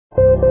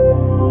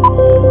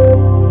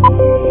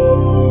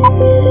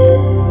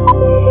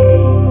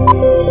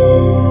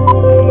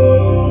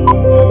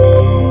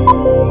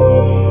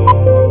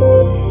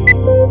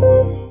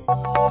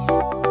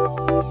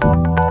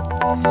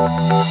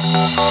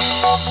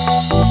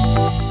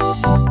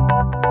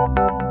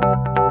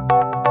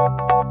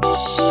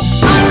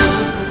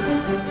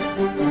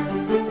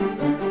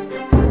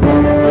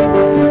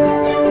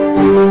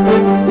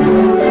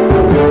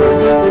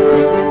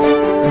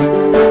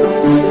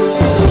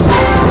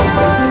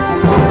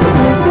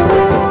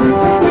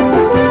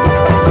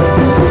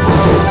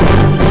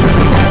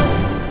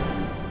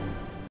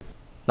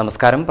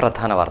നമസ്കാരം.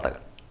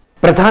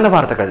 പ്രധാന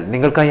വാർത്തകൾ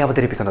നിങ്ങൾക്കായി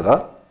അവതരിപ്പിക്കുന്നത്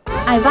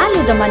I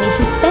value the money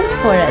he spends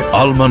for us.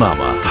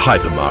 Almanama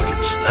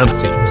Hypermarkets and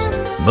Things.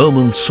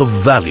 Moments of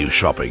value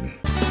shopping.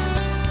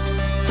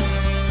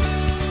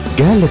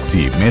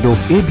 Galaxy made of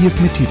ABS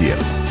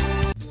material.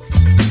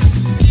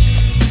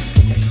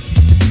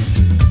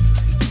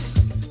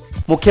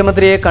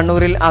 മുഖ്യമന്ത്രിയെ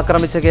കണ്ണൂരിൽ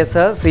ആക്രമിച്ച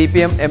കേസ്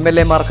CPM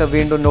MLA-മാർക്ക്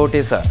വീണ്ടും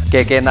നോട്ടീസ്.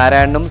 കെ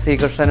നാരായണനും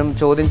ശ്രീകൃഷ്ണനും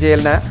ചോദ്യം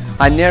ചെയ്യലിന്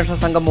അന്വേഷണ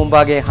സംഘം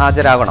മുമ്പാകെ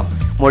ഹാജരാകണം.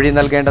 മൊഴി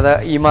നൽകേണ്ടത്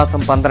ഈ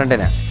മാസം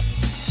 12-ന്.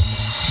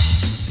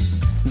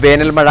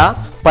 വേനൽമഴ.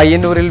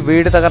 പയ്യന്നൂരിൽ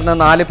വീട് തകർന്ന്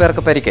 4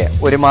 പേർക്ക് പരിക്ക്.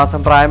 1 മാസം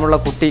പ്രായമുള്ള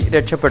കുട്ടി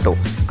രക്ഷപ്പെട്ടു.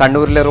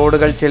 കണ്ണൂരിലെ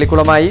റോഡുകൾ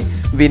ചെളിക്കുളമായി.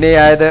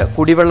 വിനയായത്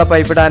കുടിവെള്ള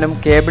പൈപ്പിടാനും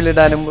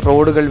കേബിളിടാനും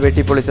റോഡുകൾ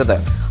വെട്ടിപ്പൊളിച്ചത്.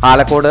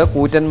 ആലക്കോട്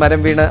കൂറ്റൻ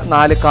മരം വീണ്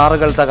 4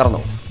 കാറുകൾ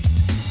തകർന്നു.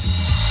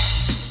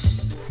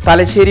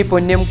 തലശ്ശേരി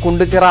പൊന്നം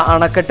കുണ്ടുചിറ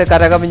അണക്കെട്ട്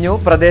കരകവിഞ്ഞു.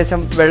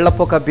 പ്രദേശം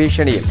വെള്ളപ്പൊക്ക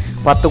ഭീഷണിയിൽ.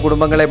 10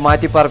 കുടുംബങ്ങളെ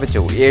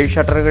മാറ്റിപ്പാർപ്പിച്ചു. 7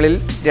 ഷട്ടറുകളിൽ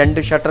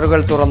 2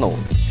 ഷട്ടറുകൾ തുറന്നു.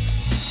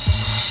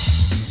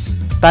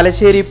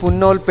 തലശ്ശേരി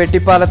പുന്നോൽ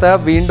പെട്ടിപ്പാലത്ത്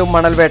വീണ്ടും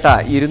മണൽവേട്ട.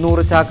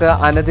 200 ചാക്ക്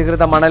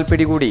അനധികൃത മണൽ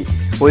പിടികൂടി.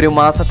 1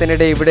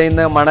 മാസത്തിനിടെ ഇവിടെ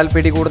നിന്ന് മണൽ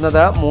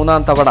പിടികൂടുന്നത്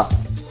 3-ാം തവണ.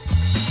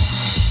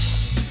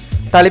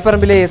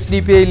 തളിപ്പറമ്പിലെ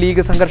SDPI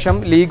ലീഗ് സംഘർഷം.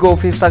 ലീഗ്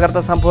ഓഫീസ് തകർത്ത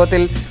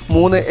സംഭവത്തിൽ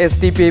 3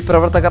 SDPI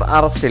പ്രവർത്തകർ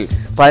അറസ്റ്റിൽ.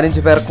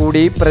 15 പേർ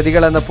കൂടി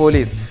പ്രതികളെന്ന്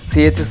പോലീസ്.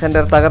 CH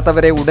സെന്റർ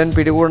തകർത്തവരെ ഉടൻ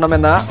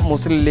പിടികൂടണമെന്ന്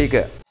മുസ്ലിം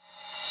ലീഗ്.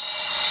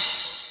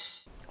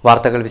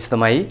 വാർത്തകൾ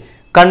വിശദമായി.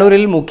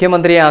 കണ്ണൂരിൽ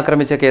മുഖ്യമന്ത്രിയെ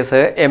ആക്രമിച്ച കേസ്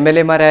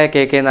MLA-മാരായ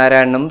കെ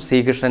നാരായണനും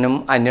ശ്രീകൃഷ്ണനും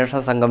അന്വേഷണ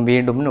സംഘം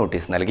വീണ്ടും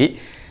നോട്ടീസ് നൽകി.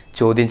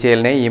 ചോദ്യം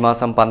ചെയ്യലിന് ഈ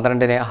മാസം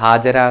 12-ന്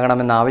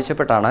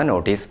ഹാജരാകണമെന്നാവശ്യപ്പെട്ടാണ്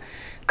നോട്ടീസ്.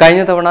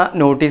 കഴിഞ്ഞ തവണ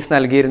നോട്ടീസ്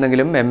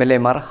നൽകിയിരുന്നെങ്കിലും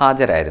MLA-മാർ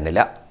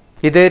ഹാജരായിരുന്നില്ല.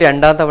 ഇത്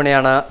 2-ാം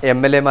തവണയാണ്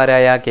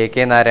MLA-മാരായ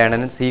K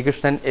Narayanan,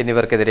 Sreekrishnan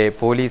എന്നിവർക്കെതിരെ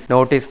police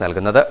notice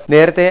നൽകുന്നത്.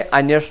 നേരത്തെ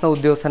അന്വേഷണ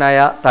ഉദ്യോഗസ്ഥനായ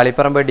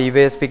തളിപ്പറമ്പ്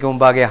DYSPക്ക്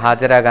മുമ്പാകെ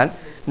ഹാജരാകാൻ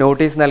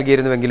നോട്ടീസ്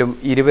നൽകിയിരുന്നുവെങ്കിലും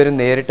ഇരുവരും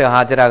നേരിട്ട്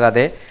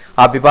ഹാജരാകാതെ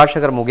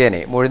അഭിഭാഷകർ മുഖേന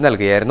മൊഴി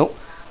നൽകുകയായിരുന്നു.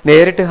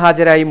 നേരിട്ട്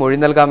ഹാജരായി മൊഴി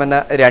നൽകാമെന്ന്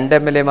 2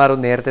 MLA-മാരും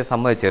നേരത്തെ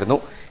സമ്മതിച്ചിരുന്നു.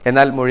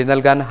 എന്നാൽ മൊഴി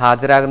നൽകാൻ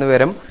ഹാജരാകുന്ന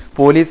വിവരം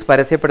പോലീസ്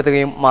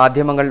പരസ്യപ്പെടുത്തുകയും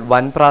മാധ്യമങ്ങൾ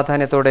വൻ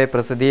പ്രാധാന്യത്തോടെ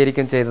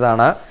പ്രസിദ്ധീകരിക്കുകയും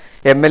ചെയ്തതാണ്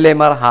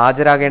MLA-മാർ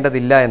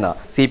ഹാജരാകേണ്ടതില്ല എന്ന്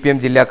CPM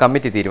ജില്ലാ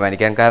കമ്മിറ്റി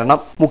തീരുമാനിക്കാൻ കാരണം.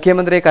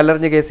 മുഖ്യമന്ത്രിയെ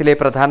കല്ലെറിഞ്ഞ കേസിലെ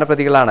പ്രധാന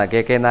പ്രതികളാണ്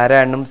കെ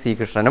നാരായണനും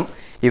ശ്രീകൃഷ്ണനും.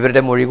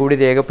 ഇവരുടെ മൊഴി കൂടി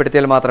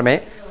രേഖപ്പെടുത്തിയാൽ മാത്രമേ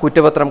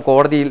കുറ്റപത്രം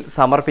കോടതിയിൽ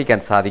സമർപ്പിക്കാൻ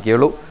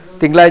സാധിക്കുകയുള്ളൂ.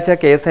 തിങ്കളാഴ്ച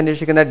കേസ്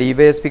അന്വേഷിക്കുന്ന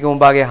DYSPക്ക്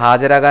മുമ്പാകെ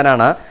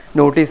ഹാജരാകാനാണ്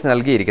നോട്ടീസ്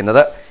നൽകിയിരിക്കുന്നത്.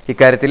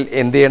 ഇക്കാര്യത്തിൽ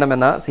എന്ത്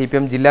ചെയ്യണമെന്ന്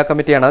CPM ജില്ലാ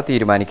കമ്മിറ്റിയാണ്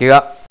തീരുമാനിക്കുക.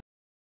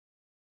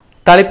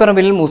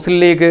 തളിപ്പറമ്പിൽ മുസ്ലിം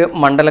ലീഗ്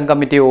മണ്ഡലം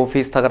കമ്മിറ്റി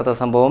ഓഫീസ് തകർത്ത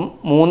സംഭവം.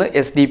 3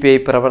 SDPI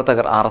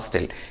പ്രവർത്തകർ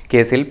അറസ്റ്റിൽ.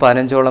 കേസിൽ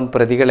 15ഓളം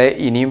പ്രതികളെ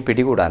ഇനിയും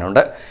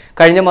പിടികൂടാനുണ്ട്.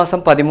 കഴിഞ്ഞ മാസം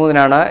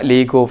 13-നാണ്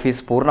ലീഗ്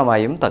ഓഫീസ്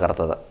പൂർണ്ണമായും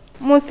തകർത്തത്.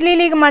 മുസ്ലിം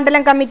ലീഗ്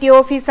മണ്ഡലം കമ്മിറ്റി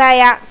ഓഫീസായ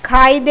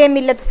ഖായിദെ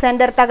മില്ലത്ത്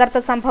സെന്റർ തകർത്ത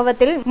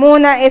സംഭവത്തിൽ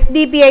 3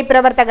 SDPI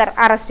പ്രവർത്തകർ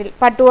അറസ്റ്റിൽ.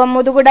 Pattuvam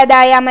മുതുകുട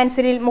ദായ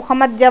മൻസിലിൽ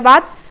Mohammad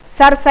Javad,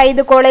 sir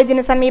Sayyid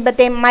കോളേജിന്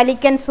സമീപത്തെ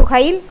മലിക്കൻ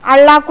സുഹൈൽ,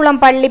 അള്ളാക്കുളം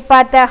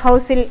പള്ളിപ്പാത്ത്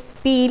ഹൌസിൽ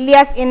P.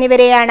 ഇല്യാസ്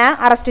എന്നിവരെയാണ്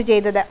അറസ്റ്റ്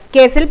ചെയ്തത്.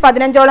 കേസിൽ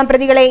 15ഓളം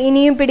പ്രതികളെ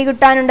ഇനിയും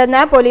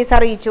പിടികിട്ടാനുണ്ടെന്ന് പോലീസ്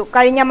അറിയിച്ചു.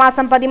 കഴിഞ്ഞ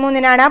മാസം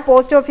 13-നാണ്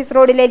പോസ്റ്റ് ഓഫീസ്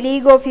റോഡിലെ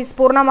ലീഗ് ഓഫീസ്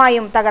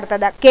പൂർണ്ണമായും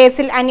തകർത്തത്.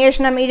 കേസിൽ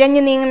അന്വേഷണം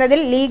ഇഴഞ്ഞു നീങ്ങുന്നതിൽ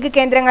ലീഗ്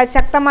കേന്ദ്രങ്ങൾ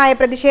ശക്തമായ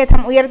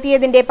പ്രതിഷേധം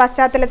ഉയർത്തിയതിന്റെ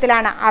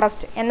പശ്ചാത്തലത്തിലാണ്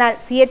അറസ്റ്റ്. എന്നാൽ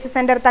CH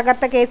സെന്റർ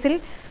തകർത്ത കേസിൽ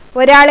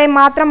ഒരാളെ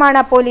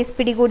മാത്രമാണ് പോലീസ്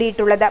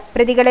പിടികൂടിയിട്ടുള്ളത്.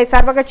 പ്രതികളെ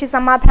സർവകക്ഷി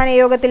സമാധാന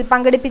യോഗത്തിൽ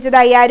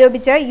പങ്കെടുപ്പിച്ചതായി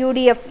ആരോപിച്ച്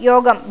UDF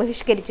യോഗം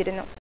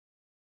ബഹിഷ്കരിച്ചിരുന്നു.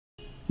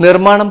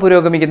 നിർമ്മാണം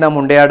പുരോഗമിക്കുന്ന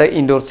Mundayad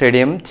indoor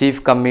stadium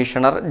chief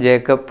commissioner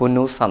Jacob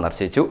Punnoose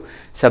സന്ദർശിച്ചു.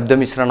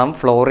 ശബ്ദമിശ്രണം,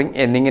 ഫ്ലോറിംഗ്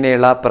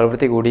എന്നിങ്ങനെയുള്ള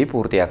പ്രവൃത്തി കൂടി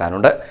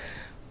പൂർത്തിയാക്കാനുണ്ട്.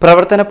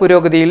 പ്രവർത്തന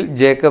പുരോഗതിയിൽ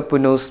ജേക്കബ്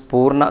പുന്നൂസ്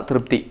പൂർണ്ണ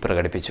തൃപ്തി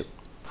പ്രകടിപ്പിച്ചു.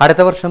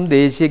 അടുത്ത വർഷം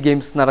ദേശീയ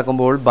ഗെയിംസ്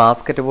നടക്കുമ്പോൾ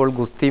ബാസ്കറ്റ്ബോൾ,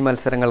 ഗുസ്തി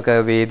മത്സരങ്ങൾക്ക്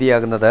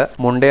വേദിയാകുന്നത്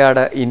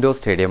മുണ്ടയാട് ഇൻഡോർ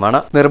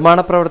സ്റ്റേഡിയമാണ്.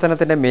 നിർമ്മാണ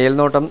പ്രവർത്തനത്തിന്റെ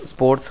മേൽനോട്ടം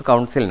സ്പോർട്സ്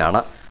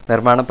കൗൺസിലിനാണ്.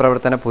 നിർമ്മാണ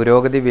പ്രവർത്തന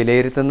പുരോഗതി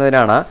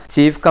വിലയിരുത്തുന്നതിനാണ്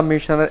chief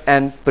commissioner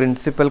and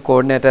principal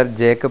coordinator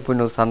Jacob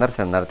Punnoose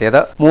സന്ദർശനം നടത്തിയത്.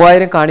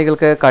 3000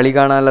 കാണികൾക്ക് കളി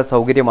കാണാനുള്ള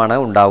സൗകര്യമാണ്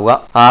ഉണ്ടാവുക.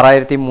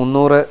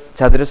 6300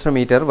 ചതുരശ്ര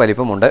മീറ്റർ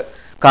വലിപ്പമുണ്ട്.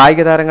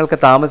 കായിക താരങ്ങൾക്ക്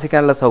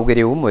താമസിക്കാനുള്ള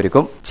സൗകര്യവും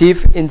ഒരുക്കും.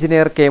 Chief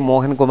engineer K.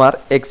 Mohankumar,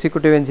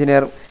 executive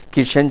engineer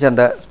Kishan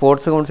Chand,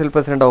 sports council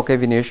president OK.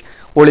 Vineesh,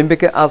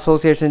 Olympic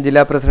association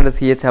ജില്ലാ പ്രസിഡന്റ്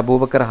CH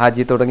അബൂബക്കർ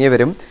ഹാജി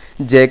തുടങ്ങിയവരും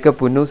ജേക്കബ്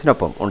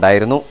പുന്നൂസിനൊപ്പം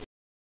ഉണ്ടായിരുന്നു.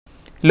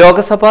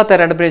 ലോക്സഭാ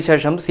തെരഞ്ഞെടുപ്പിന്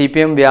ശേഷം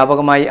CPM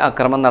വ്യാപകമായി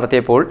ആക്രമണം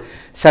നടത്തിയപ്പോൾ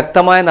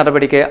ശക്തമായ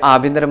നടപടിക്ക്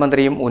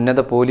ആഭ്യന്തരമന്ത്രിയും ഉന്നത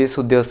പോലീസ്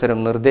ഉദ്യോഗസ്ഥരും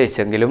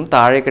നിർദ്ദേശിച്ചെങ്കിലും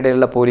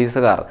താഴേക്കിടയിലുള്ള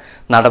പോലീസുകാർ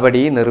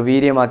നടപടി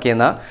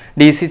നിർവീര്യമാക്കിയെന്ന്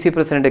DCC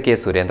പ്രസിഡന്റ് K.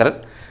 സുരേന്ദ്രൻ.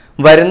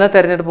 വരുന്ന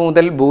തെരഞ്ഞെടുപ്പ്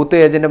മുതൽ ബൂത്ത്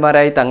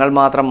ഏജന്റുമാരായി തങ്ങൾ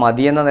മാത്രം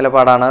മതിയെന്ന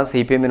നിലപാടാണ്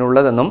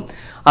CPM-നുള്ളതെന്നും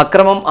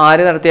അക്രമം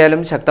ആര്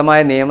നടത്തിയാലും ശക്തമായ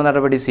നിയമ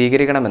നടപടി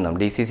സ്വീകരിക്കണമെന്നും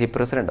DCC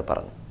പ്രസിഡന്റ്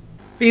പറഞ്ഞു.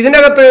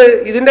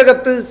 ഇതിന്റെ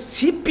അകത്ത്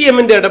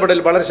CPM-ന്റെ ഇടപെടൽ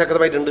വളരെ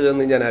ശക്തമായിട്ടുണ്ട്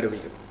എന്ന് ഞാൻ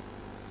ആരോപിക്കുന്നു.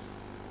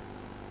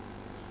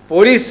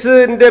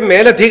 പോലീസിന്റെ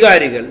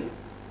മേലധികാരികൾ,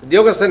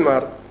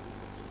 ഉദ്യോഗസ്ഥന്മാർ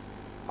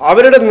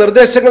അവരുടെ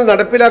നിർദ്ദേശങ്ങൾ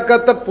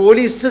നടപ്പിലാക്കാത്ത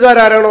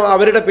പോലീസുകാരാണോ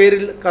അവരുടെ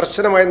പേരിൽ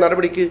കർശനമായ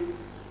നടപടിക്ക്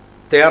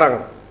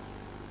തയ്യാറാകണം.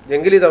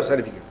 എങ്കിലും ഇത്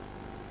അവസാനിപ്പിക്കും.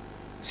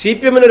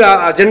 CPM-ന്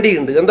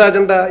അജണ്ടയുണ്ട്. എന്താ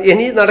അജണ്ട?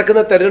 ഇനി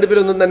നടക്കുന്ന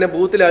തെരഞ്ഞെടുപ്പിലൊന്നും തന്നെ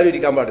ബൂത്തിൽ ആരും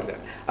ഇരിക്കാൻ പാടില്ല.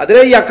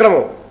 അതിനെ ഈ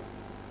അക്രമം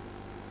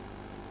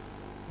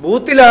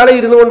ബൂത്തിൽ ആളെ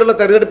ഇരുന്നു കൊണ്ടുള്ള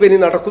തെരഞ്ഞെടുപ്പ് ഇനി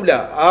നടക്കില്ല.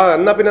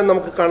 എന്നാൽ പിന്നെ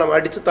നമുക്ക് കാണാം,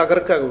 അടിച്ച്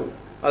തകർക്കാകും.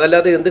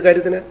 അതല്ലാതെ എന്ത്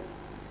കാര്യത്തിന്?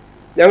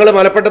 ഞങ്ങൾ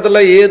മലപ്പട്ടത്തുള്ള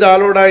ഏത്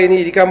ആളോടാണ് ഇനി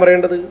ഇരിക്കാൻ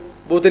പറയേണ്ടത്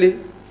ബൂത്തിൽ?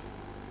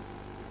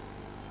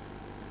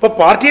 ഇപ്പോൾ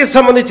പാർട്ടിയെ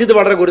സംബന്ധിച്ച് ഇത്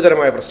വളരെ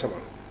ഗുരുതരമായ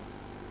പ്രശ്നമാണ്.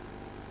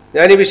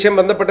 ഞാൻ ഈ വിഷയം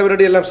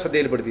ബന്ധപ്പെട്ടവരുടെ എല്ലാം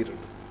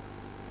ശ്രദ്ധയിൽപ്പെടുത്തിയിട്ടുണ്ട്.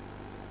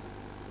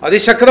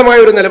 അതിശക്തമായ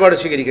ഒരു നിലപാട്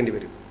സ്വീകരിക്കേണ്ടി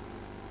വരും.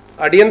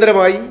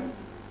 അടിയന്തരമായി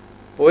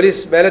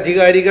പോലീസ്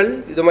മേലധികാരികൾ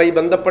ഇതുമായി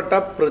ബന്ധപ്പെട്ട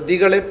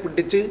പ്രതികളെ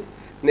പിടിച്ച്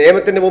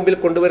നിയമത്തിൻ്റെ മുമ്പിൽ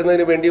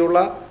കൊണ്ടുവരുന്നതിന് വേണ്ടിയുള്ള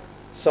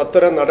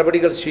സത്വര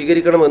നടപടികൾ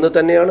സ്വീകരിക്കണമെന്ന്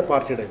തന്നെയാണ്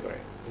പാർട്ടിയുടെ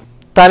അഭിപ്രായം.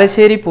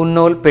 തലശ്ശേരി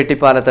പുന്നോൽ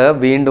പെട്ടിപ്പാലത്ത്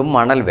വീണ്ടും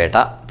മണൽ വേട്ട.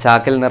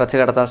 ചാക്കിൽ നിറച്ചു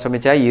കടത്താൻ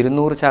ശ്രമിച്ച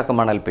 200 ചാക്ക്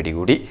മണൽ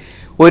പിടികൂടി.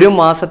 ഒരു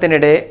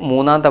മാസത്തിനിടെ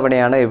മൂന്നാം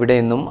തവണയാണ്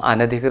എവിടെയെന്നും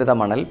അനധികൃത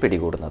മണൽ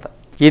പിടികൂടുന്നത്.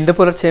 ഇന്ന്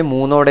പുലർച്ചെ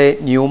 3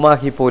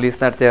 ന്യൂമാഹി പോലീസ്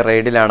നടത്തിയ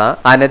റെയ്ഡിലാണ്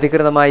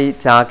അനധികൃതമായി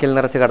ചാക്കിൽ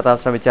നിറച്ചു കടത്താൻ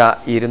ശ്രമിച്ച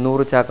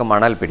 200 ചാക്ക്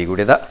മണൽ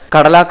പിടികൂടിയത്.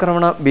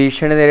 കടലാക്രമണ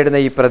ഭീഷണി നേരിടുന്ന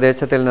ഈ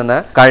പ്രദേശത്തിൽ നിന്ന്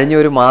കഴിഞ്ഞ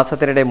ഒരു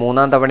മാസത്തിനിടെ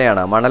മൂന്നാം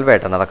തവണയാണ് മണൽ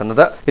വേട്ട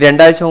നടക്കുന്നത്.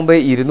 2 ആഴ്ച മുമ്പ്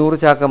 200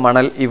 ചാക്ക്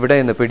മണൽ ഇവിടെ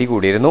നിന്ന്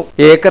പിടികൂടിയിരുന്നു.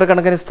 ഏക്കർ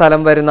കണക്കിന്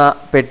സ്ഥലം വരുന്ന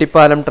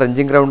പെട്ടിപ്പാലം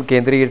ട്രെഞ്ചിങ് ഗ്രൗണ്ട്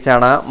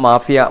കേന്ദ്രീകരിച്ചാണ്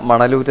മാഫിയ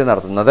മണലൂറ്റ്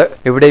നടത്തുന്നത്.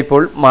 ഇവിടെ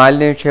ഇപ്പോൾ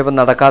മാലിന്യ നിക്ഷേപം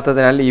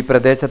നടക്കാത്തതിനാൽ ഈ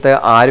പ്രദേശത്ത്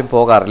ആരും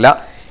പോകാറില്ല.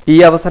 ഈ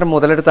അവസരം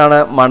മുതലെടുത്താണ്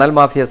മണൽ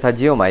മാഫിയ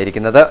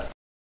സജീവമായിരിക്കുന്നത്.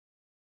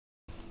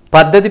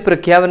 പദ്ധതി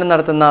പ്രഖ്യാപനം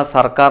നടത്തുന്ന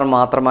സർക്കാർ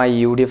മാത്രമായി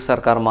UDF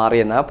സർക്കാർ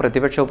മാറിയെന്ന്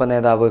പ്രതിപക്ഷ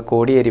ഉപനേതാവ്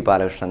Kodiyeri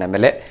Balakrishnan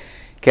MLA.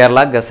 Kerala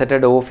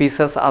gazetted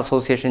officers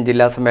association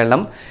ജില്ലാ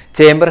സമ്മേളനം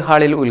ചേംബർ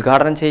ഹാളിൽ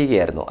ഉദ്ഘാടനം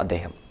ചെയ്യുകയായിരുന്നു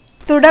അദ്ദേഹം.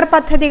 തുടർ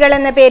പദ്ധതികൾ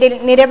എന്ന പേരിൽ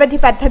നിരവധി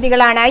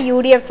പദ്ധതികളാണ്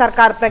UDF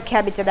സർക്കാർ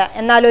പ്രഖ്യാപിച്ചത്.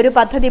 എന്നാൽ ഒരു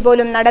പദ്ധതി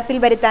പോലും നടപ്പിൽ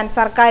വരുത്താൻ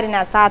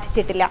സർക്കാരിന്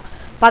സാധിച്ചിട്ടില്ല.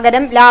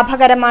 പകരം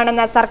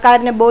ലാഭകരമാണെന്ന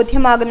സർക്കാരിന്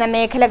ബോധ്യമാകുന്ന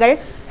മേഖലകൾ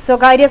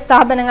സ്വകാര്യ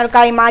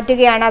സ്ഥാപനങ്ങൾക്കായി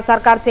മാറ്റുകയാണ്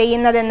സർക്കാർ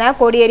ചെയ്യുന്നതെന്ന്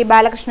കോടിയേരി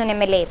ബാലകൃഷ്ണൻ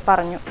MLA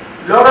പറഞ്ഞു.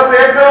 ലോകത്ത്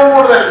ഏറ്റവും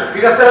കൂടുതൽ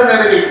വികസനം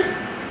നേടുകയും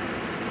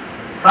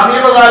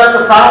സമീപകാലത്ത്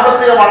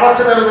സാമ്പത്തിക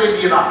വളർച്ച നേടുകയും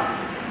ചെയ്യുന്ന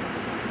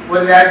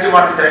ഒരു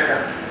രാജ്യമാണ് ചൈന.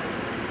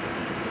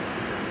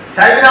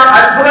 ചൈന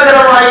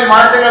അത്ഭുതകരമായി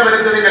മാറ്റങ്ങൾ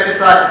വരുന്നതിന്റെ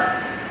അടിസ്ഥാനം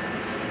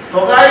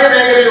സ്വകാര്യ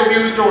മേഖലയെ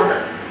ഉപയോഗിച്ചുകൊണ്ട്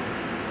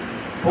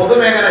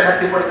പൊതുമേഖല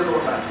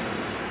ശക്തിപ്പെടുത്തുന്നതുകൊണ്ടാണ്.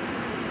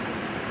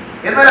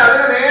 എന്നാൽ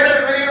അതിന് നേരെ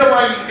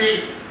വിപരീതമായി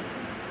ഇന്ത്യയിൽ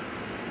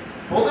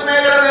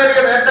പൊതുമേഖല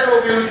നേടിയ നേട്ടങ്ങൾ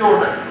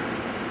ഉപയോഗിച്ചുകൊണ്ട്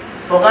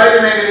സ്വകാര്യ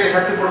മേഖലയെ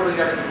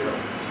ശക്തിപ്പെടുത്തുകയാണ് ചെയ്യുന്നത്.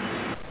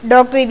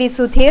 ഡോക്ടർ വി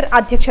സുധീർ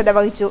അധ്യക്ഷത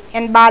വഹിച്ചു.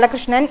 N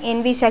Balakrishnan,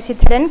 NV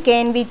Sasidharan,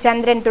 KNV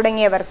ചന്ദ്രൻ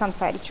തുടങ്ങിയവർ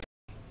സംസാരിച്ചു.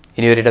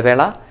 ഇനിയൊരു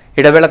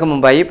ഇടവേളക്ക്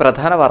മുമ്പായി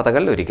പ്രധാന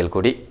വാർത്തകൾ ഒരിക്കൽ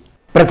കൂടി.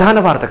 പ്രധാന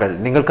വാർത്തകൾ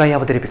നിങ്ങൾക്കായി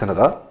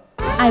അവതരിപ്പിക്കുന്നത്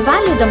I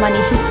value the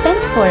money he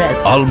spends for us.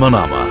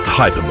 Almanama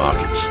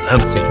Hypermarkets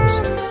and Things.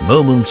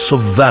 Moments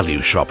of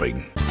value shopping.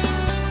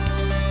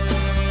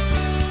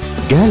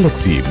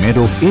 Galaxy made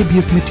of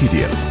ABS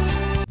material.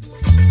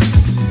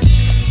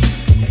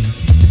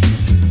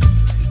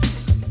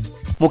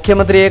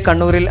 മുഖ്യമന്ത്രിയെ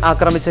കണ്ണൂരിൽ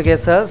ആക്രമിച്ച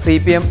കേസ്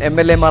CPM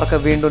MLA-മാർക്ക്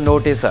വീണ്ടും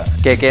നോട്ടീസ്.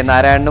 KK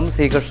നാരായണനും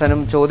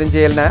ശ്രീകൃഷ്ണനും ചോദ്യം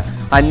ചെയ്യലിന്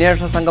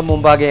അന്വേഷണ സംഘം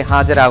മുമ്പാകെ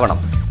ഹാജരാകണം.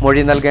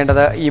 മൊഴി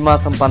നൽകേണ്ടത് ഈ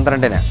മാസം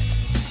 12-ന്.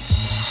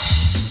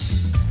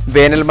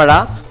 വേനൽമഴ.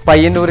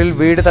 പയ്യന്നൂരിൽ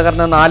വീട്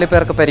തകർന്ന് 4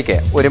 പേർക്ക് പരിക്ക്.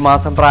 1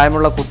 മാസം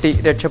പ്രായമുള്ള കുട്ടി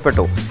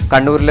രക്ഷപ്പെട്ടു.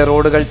 കണ്ണൂരിലെ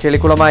റോഡുകൾ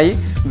ചെളിക്കുളമായി.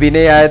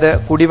 വിനയായത്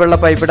കുടിവെള്ള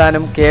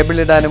പൈപ്പിടാനും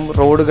കേബിളിടാനും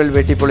റോഡുകൾ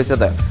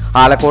വെട്ടിപ്പൊളിച്ചത്.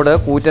 ആലക്കോട്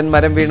കൂറ്റൻ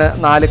മരം വീണ്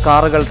 4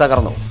 കാറുകൾ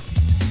തകർന്നു.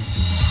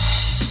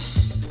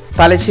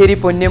 തലശ്ശേരി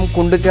പൊന്നം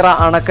കുണ്ടുചിറ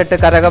അണക്കെട്ട്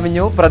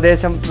കരകവിഞ്ഞു.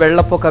 പ്രദേശം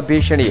വെള്ളപ്പൊക്ക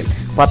ഭീഷണിയിൽ.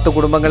 10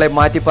 കുടുംബങ്ങളെ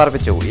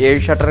മാറ്റിപ്പാർപ്പിച്ചു.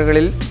 7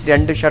 ഷട്ടറുകളിൽ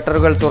 2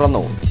 ഷട്ടറുകൾ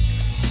തുറന്നു.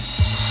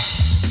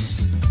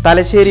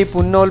 തലശ്ശേരി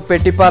പുന്നോൽ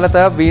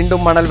പെട്ടിപ്പാലത്ത്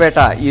വീണ്ടും മണൽവേട്ട.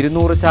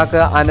 200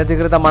 ചാക്ക്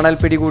അനധികൃത മണൽ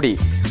പിടികൂടി.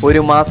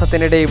 1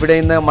 മാസത്തിനിടെ ഇവിടെ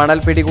നിന്ന്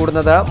മണൽ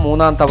പിടികൂടുന്നത്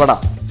 3-ാം തവണ.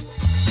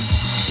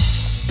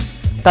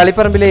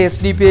 തളിപ്പറമ്പിലെ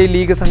SDPI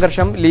ലീഗ്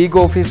സംഘർഷം. ലീഗ്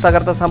ഓഫീസ്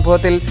തകർത്ത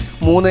സംഭവത്തിൽ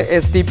 3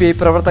 SDPI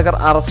പ്രവർത്തകർ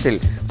അറസ്റ്റിൽ.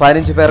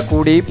 15 പേർ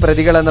കൂടി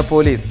പ്രതികളെന്ന്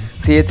പോലീസ്.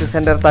 CH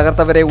സെന്റർ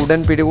തകർത്തവരെ ഉടൻ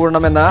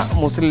പിടികൂടണമെന്ന്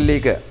മുസ്ലിം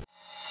ലീഗ്.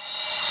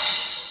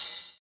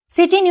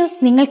 സിറ്റി ന്യൂസ്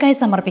നിങ്ങൾക്കായി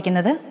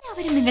സമർപ്പിക്കുന്നത്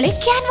അവരും നിങ്ങളെ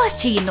ക്യാൻവാസ്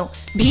ചെയ്യുന്നു.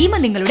 ഭീമ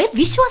നിങ്ങളുടെ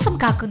വിശ്വാസം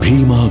കാക്കുന്നു.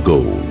 Bhima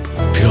Gold,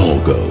 pure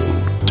gold,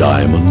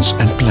 diamonds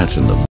and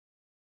platinum.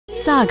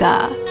 Saga,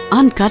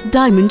 uncut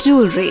diamond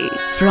jewelry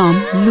from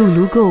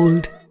Lulu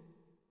Gold.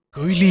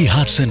 Koili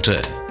Heart Center,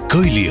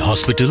 Koili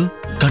Hospital,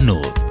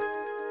 Kannur.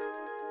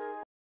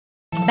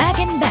 Bag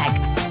and Bag,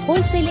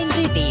 wholesale and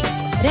retail.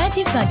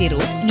 Rajiv Gandhi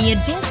Road near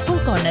J School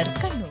Corner,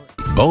 Kannur.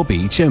 Bobby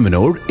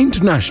Cheminor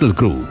International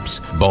Groups,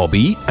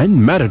 Bobby and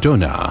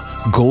Maradona,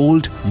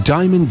 Gold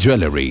Diamond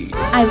Jewelry.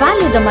 I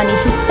value the money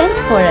he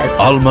spends for us.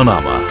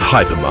 Almanama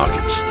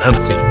Hypermarkets and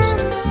Things,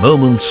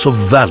 moments of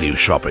value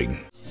shopping.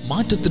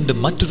 മാറ്റത്തിന്റെ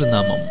മറ്റൊരു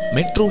നാമം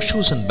metro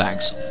shoes and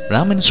bags,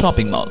 Raman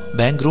shopping mall,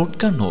 bank road,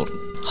 Kannur,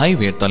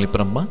 highway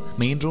Taliparamba,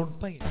 main road,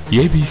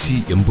 ABC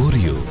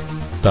Emporio,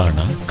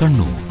 Thana,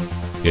 Kannur,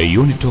 a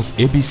unit of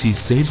ABC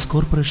Sales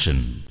Corporation.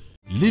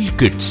 Lil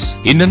Kids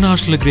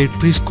International Grade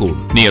Preschool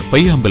near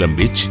Payyambalam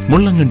Beach,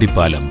 Mullangandi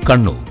Palam,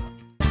 Kannur.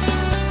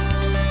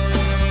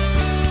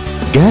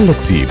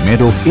 Galaxy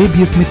made of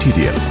ABS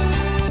material.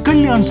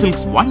 Kalyan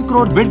Silks 1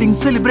 crore wedding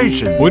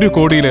celebration. 1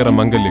 കോടിയിലേറെ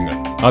മംഗല്യങ്ങൾ,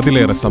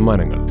 അതിലേറെ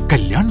സമ്മാനങ്ങൾ.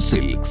 Kalyan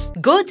Silks.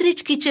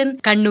 Godrej kitchen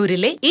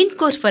കണ്ണൂരിലെ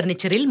ഇൻകോർ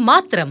ഫർണിച്ചറിൽ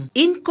മാത്രം.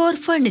 ഇൻകോർ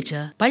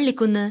furniture,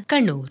 Pallikkunnu,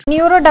 Kannur.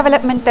 Neuro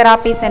development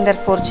therapy centre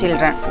for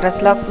children,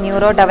 റെസ്ലോക്ക്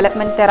neuro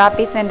development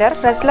therapy centre,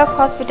 റെസ്ലോക്ക്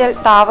hospital,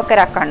 Thavakkara,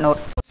 Kannur.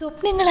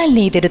 സ്വപ്നങ്ങളാൽ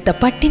നെയ്തെടുത്ത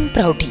പട്ടിൻ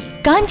പ്രൗഢി,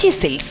 കാഞ്ചി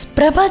silks,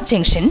 Prabhat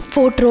junction,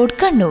 fort road,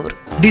 Kannur.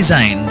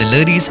 Design the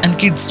ladies and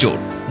kids store,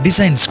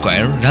 design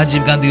square,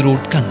 Rajeev Gandhi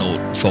road, Kannur.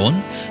 Phone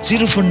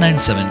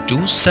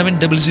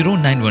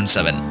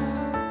 04972700917.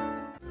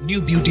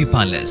 New Beauty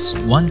Palace,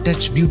 One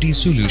Touch Beauty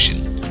Solution,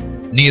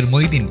 near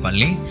Moidin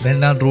Palli,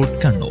 Bernard Road,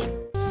 Kannur.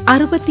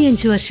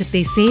 65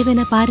 വർഷത്തെ സേവന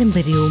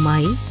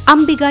പാരമ്പര്യവുമായി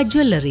Ambika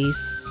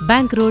jewelleries,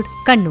 bank road,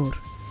 Kannur.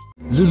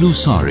 Lulu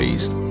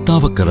Sarees,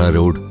 Tavakkara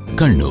Road,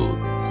 Kannur.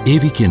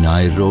 AVK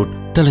Nair Road,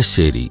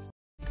 Talassery.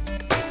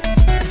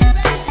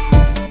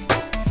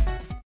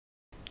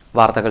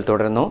 വാർത്തകൾ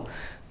തുടരുന്നു.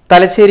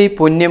 തലശ്ശേരി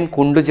പൊന്നം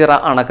കുണ്ടുചിറ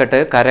അണക്കെട്ട്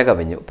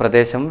കരകവിഞ്ഞു.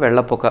 പ്രദേശം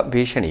വെള്ളപ്പൊക്ക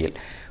ഭീഷണിയിൽ.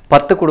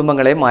 10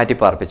 കുടുംബങ്ങളെ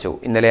മാറ്റിപ്പാർപ്പിച്ചു.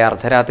 ഇന്നലെ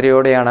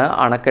അർദ്ധരാത്രിയോടെയാണ്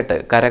അണക്കെട്ട്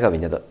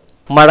കരകവിഞ്ഞത്.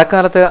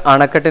 മഴക്കാലത്ത്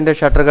അണക്കെട്ടിന്റെ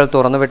ഷട്ടറുകൾ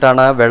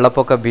തുറന്നുവിട്ടാണ്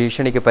വെള്ളപ്പൊക്ക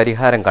ഭീഷണിക്ക്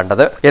പരിഹാരം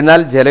കണ്ടത്. എന്നാൽ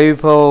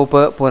ജലവിഭവ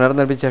വകുപ്പ്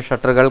പുനർനിർമ്മിച്ച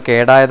ഷട്ടറുകൾ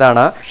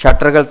കേടായതാണ്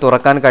ഷട്ടറുകൾ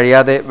തുറക്കാൻ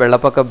കഴിയാതെ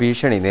വെള്ളപ്പൊക്ക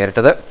ഭീഷണി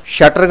നേരിട്ടത്.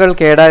 ഷട്ടറുകൾ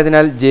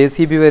കേടായതിനാൽ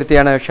JCB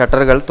വരുത്തിയാണ്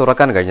ഷട്ടറുകൾ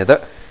തുറക്കാൻ കഴിഞ്ഞത്.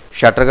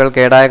 ഷട്ടറുകൾ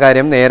കേടായ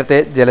കാര്യം നേരത്തെ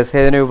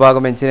ജലസേചന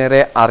വിഭാഗം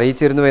എഞ്ചിനീയറെ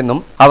അറിയിച്ചിരുന്നുവെന്നും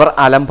അവർ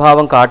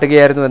അലംഭാവം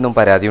കാട്ടുകയായിരുന്നുവെന്നും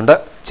പരാതിയുണ്ട്.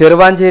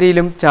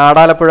 ചെറുവാഞ്ചേരിയിലും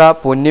ചാടാലപ്പുഴ,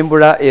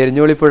 പൊന്നിമ്പുഴ,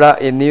 എരിഞ്ഞോളിപ്പുഴ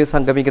എന്നിവ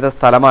സംഗമിക്കുന്ന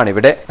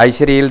സ്ഥലമാണിവിടെ.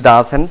 ഐശ്വര്യയിൽ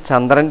ദാസൻ,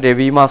 ചന്ദ്രൻ,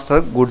 Ravi master,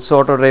 goods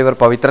auto driver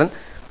Pavithran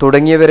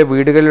തുടങ്ങിയവരെ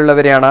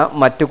വീടുകളിലുള്ളവരെയാണ്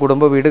മറ്റു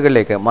കുടുംബ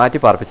വീടുകളിലേക്ക്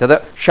മാറ്റിപ്പാർപ്പിച്ചത്.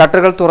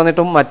 ഷട്ടറുകൾ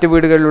തുറന്നിട്ടും മറ്റു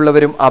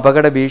വീടുകളിലുള്ളവരും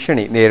അപകട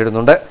ഭീഷണി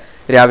നേരിടുന്നുണ്ട്.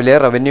 രാവിലെ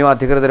റവന്യൂ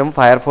അധികൃതരും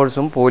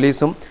ഫയർഫോഴ്സും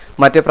പോലീസും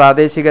മറ്റ്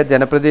പ്രാദേശിക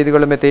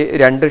ജനപ്രതിനിധികളും എത്തി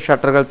 2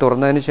 ഷട്ടറുകൾ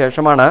തുറന്നതിനു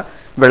ശേഷമാണ്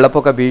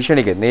വെള്ളപ്പൊക്ക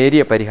ഭീഷണിക്ക്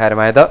നേരിയ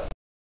പരിഹാരമായത്.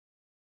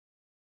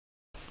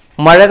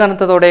 മഴ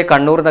കനത്തതോടെ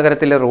കണ്ണൂർ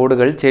നഗരത്തിലെ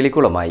റോഡുകൾ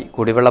ചെളിക്കുളമായി.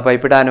 കുടിവെള്ള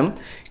പൈപ്പിടാനും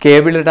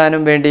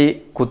കേബിളിടാനും വേണ്ടി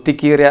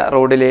കുത്തിക്കീറിയ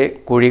റോഡിലെ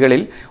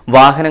കുഴികളിൽ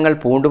വാഹനങ്ങൾ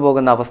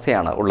പൂണ്ടുപോകുന്ന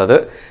അവസ്ഥയാണ് ഉള്ളത്.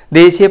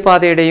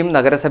 ദേശീയപാതയുടെയും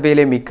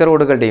നഗരസഭയിലെ മിക്ക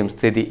റോഡുകളുടെയും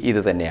സ്ഥിതി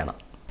ഇതുതന്നെയാണ്.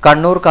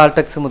 കണ്ണൂർ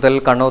കാൾടെക്സ് മുതൽ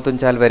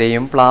കണ്ണോത്തുംചാൽ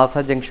വരെയും പ്ലാസ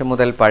ജംഗ്ഷൻ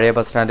മുതൽ പഴയ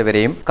ബസ് സ്റ്റാൻഡ്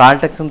വരെയും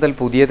കാൾടെക്സ് മുതൽ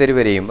പുതിയ തെരു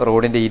വരെയും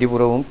റോഡിന്റെ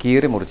ഇരുപുറവും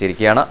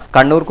കീറിമുറിച്ചിരിക്കുകയാണ്.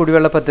 കണ്ണൂർ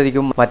കുടിവെള്ള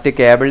പദ്ധതിക്കും മറ്റ്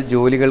കേബിൾ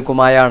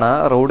ജോലികൾക്കുമായാണ്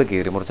റോഡ്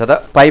കീറിമുറിച്ചത്.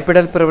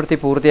 പൈപ്പിടൽ പ്രവൃത്തി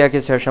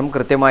പൂർത്തിയാക്കിയ ശേഷം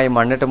കൃത്യമായി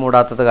മണ്ണിട്ട്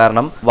മൂടാത്തത്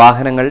കാരണം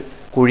വാഹനങ്ങൾ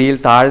കുഴിയിൽ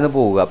താഴ്ന്നു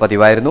പോവുക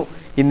പതിവായിരുന്നു.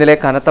 ഇന്നലെ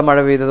കനത്ത മഴ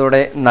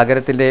പെയ്തതോടെ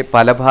നഗരത്തിന്റെ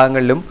പല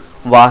ഭാഗങ്ങളിലും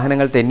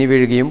വാഹനങ്ങൾ തെന്നി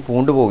വീഴുകയും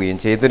പൂണ്ടുപോവുകയും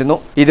ചെയ്തിരുന്നു.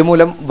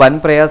 ഇതുമൂലം വൻ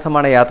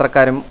പ്രയാസമാണ്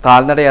യാത്രക്കാരും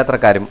കാൽനട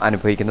യാത്രക്കാരും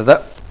അനുഭവിക്കുന്നത്.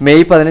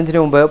 മെയ് 15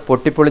 മുമ്പ്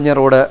പൊട്ടിപ്പൊളിഞ്ഞ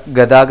റോഡ്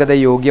ഗതാഗത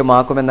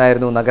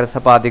യോഗ്യമാക്കുമെന്നായിരുന്നു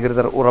നഗരസഭാ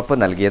അധികൃതർ ഉറപ്പ്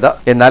നൽകിയത്.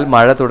 എന്നാൽ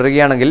മഴ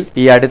തുടരുകയാണെങ്കിൽ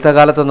ഈ അടുത്ത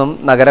കാലത്തൊന്നും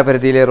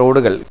നഗരപരിധിയിലെ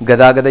റോഡുകൾ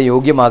ഗതാഗത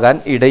യോഗ്യമാകാൻ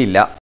ഇടയില്ല.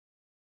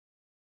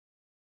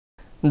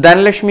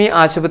 ധനലക്ഷ്മി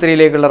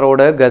ആശുപത്രിയിലേക്കുള്ള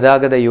റോഡ്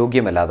ഗതാഗത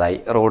യോഗ്യമല്ലാതായി.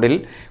 റോഡിൽ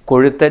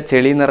കൊഴുത്ത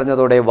ചെളി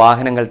നിറഞ്ഞതോടെ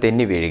വാഹനങ്ങൾ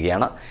തെന്നി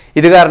വീഴുകയാണ്.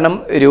 ഇത് കാരണം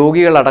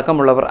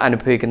രോഗികളടക്കമുള്ളവർ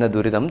അനുഭവിക്കുന്ന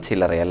ദുരിതം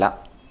ചില്ലറയല്ല.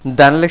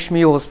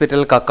 ധനലക്ഷ്മി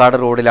ഹോസ്പിറ്റൽ കക്കാട്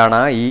റോഡിലാണ്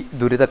ഈ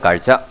ദുരിത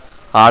കാഴ്ച.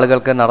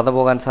 ആളുകൾക്ക് നടന്നു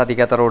പോകാൻ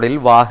സാധിക്കാത്ത റോഡിൽ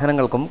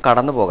വാഹനങ്ങൾക്കും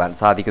കടന്നു പോകാൻ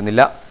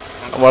സാധിക്കുന്നില്ല.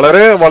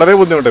 വളരെ വളരെ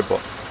ബുദ്ധിമുട്ട്. ഇപ്പോൾ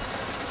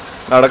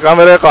നടക്കാൻ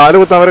വരെ കാല്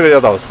കുത്താൻ വരെ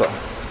കഴിയാത്ത അവസ്ഥ.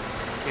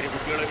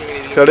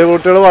 ചെറിയ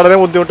കുട്ടികൾ വളരെ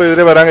ബുദ്ധിമുട്ട്. ഇതിൽ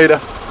വരാൻ കഴിയില്ല.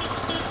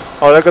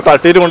 അവരൊക്കെ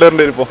തട്ടിയിട്ട്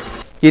കൊണ്ടുവരേണ്ടി വരും. ഇപ്പോൾ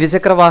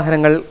ഇരുചക്ര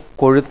വാഹനങ്ങൾ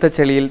കൊഴുത്ത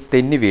ചെളിയിൽ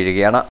തെന്നി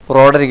വീഴുകയാണ്.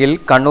 റോഡരികിൽ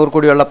കണ്ണൂർ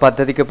കുടിവെള്ള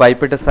പദ്ധതിക്ക്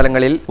പൈപ്പിട്ട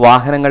സ്ഥലങ്ങളിൽ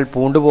വാഹനങ്ങൾ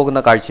പൂണ്ടുപോകുന്ന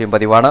കാഴ്ചയും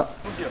പതിവാണ്.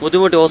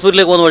 ബുദ്ധിമുട്ട്.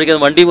 ഹോസ്പിറ്റലിലേക്ക് പോകുന്ന വഴിക്ക്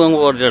വണ്ടി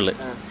പോയിട്ടുള്ളത്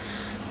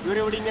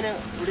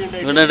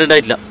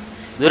ഉണ്ടായിട്ടില്ല.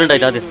 ഇതുവരെ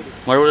ഉണ്ടായില്ല. ആദ്യം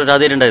മഴ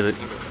ആദ്യം ഉണ്ടായത്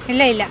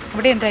ഇല്ല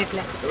ഇവിടെ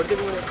ഉണ്ടായിട്ടില്ല.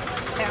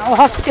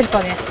 ഹോസ്പിറ്റലിൽ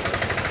പോകാൻ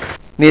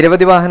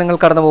നിരവധി വാഹനങ്ങൾ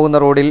കടന്നു പോകുന്ന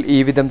റോഡിൽ ഈ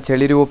വിധം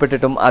ചെളി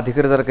രൂപപ്പെട്ടിട്ടും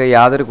അധികൃതർക്ക്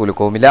യാതൊരു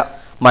കുലുക്കവുമില്ല.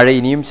 മഴ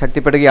ഇനിയും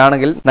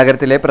ശക്തിപ്പെടുകയാണെങ്കിൽ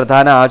നഗരത്തിലെ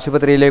പ്രധാന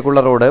ആശുപത്രിയിലേക്കുള്ള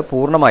റോഡ്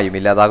പൂർണ്ണമായും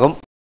ഇല്ലാതാകും.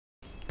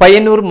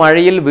 പയ്യന്നൂർ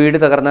മഴയിൽ വീട്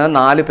തകർന്ന്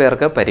 4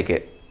 പേർക്ക് പരിക്ക്.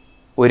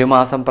 1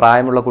 മാസം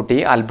പ്രായമുള്ള കുട്ടി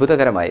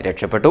അത്ഭുതകരമായി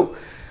രക്ഷപ്പെട്ടു.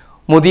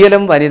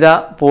 മുതിയലം വനിതാ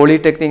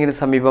പോളിടെക്നിക്കിന്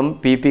സമീപം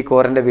PP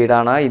കോരന്റെ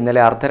വീടാണ്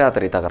ഇന്നലെ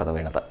അർദ്ധരാത്രി തകർന്നു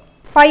വീണത്.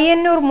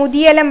 പയ്യന്നൂർ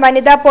മുതിയലം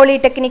വനിതാ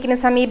പോളിടെക്നിക്കിന്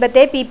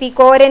സമീപത്തെ പി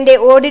കോരന്റെ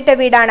ഓടിട്ട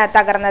വീടാണ്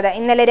തകർന്നത്.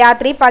 ഇന്നലെ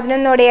രാത്രി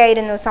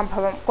 11ഓടെയായിരുന്നു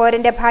സംഭവം.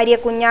 കോരന്റെ ഭാര്യ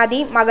കുഞ്ഞാതി,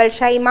 മകൾ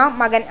ഷൈമ,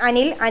 മകൻ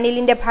അനിൽ,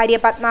 അനിലിന്റെ ഭാര്യ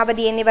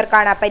പത്മാവതി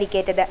എന്നിവർക്കാണ്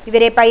പരിക്കേറ്റത്.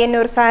 ഇവരെ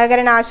പയ്യന്നൂർ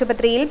സഹകരണ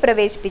ആശുപത്രിയിൽ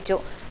പ്രവേശിപ്പിച്ചു.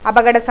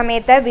 അപകട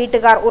സമയത്ത്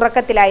വീട്ടുകാർ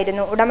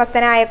ഉറക്കത്തിലായിരുന്നു.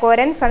 ഉടമസ്ഥനായ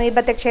കോരൻ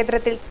സമീപത്തെ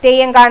ക്ഷേത്രത്തിൽ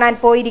തെയ്യം കാണാൻ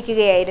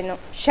പോയിരിക്കുകയായിരുന്നു.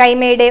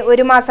 ഷൈമയുടെ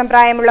 1 മാസം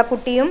പ്രായമുള്ള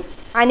കുട്ടിയും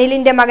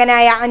അനിലിന്റെ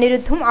മകനായ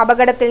അനിരുദ്ധും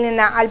അപകടത്തിൽ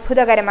നിന്ന്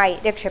അത്ഭുതകരമായി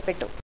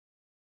രക്ഷപ്പെട്ടു.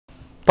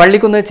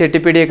 പള്ളിക്കുന്ന്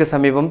ചെട്ടിപ്പീടിയയ്ക്ക്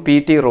സമീപം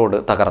PT റോഡ്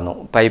തകർന്നു.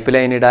 പൈപ്പ്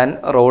ലൈൻ ഇടാൻ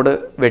റോഡ്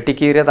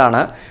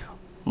വെട്ടിക്കീറിയതാണ്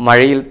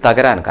മഴയിൽ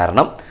തകരാൻ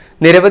കാരണം.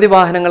 നിരവധി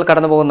വാഹനങ്ങൾ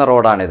കടന്നുപോകുന്ന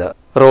റോഡാണിത്.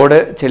 റോഡ്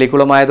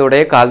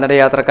ചെളിക്കുളമായതോടെ കാൽനട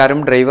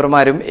യാത്രക്കാരും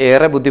ഡ്രൈവർമാരും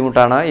ഏറെ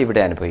ബുദ്ധിമുട്ടാണ്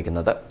ഇവിടെ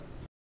അനുഭവിക്കുന്നത്.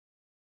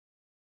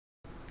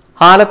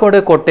 ആലക്കോട്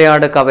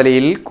കൊട്ടയാട്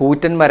കവലയിൽ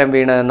കൂറ്റൻ മരം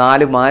വീണ്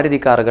 4 മാരുതി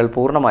കാറുകൾ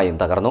പൂർണ്ണമായും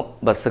തകർന്നു.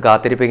 ബസ്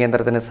കാത്തിരിപ്പ്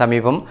കേന്ദ്രത്തിന്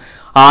സമീപം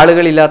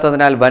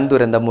ആളുകളില്ലാത്തതിനാൽ വൻ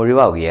ദുരന്തം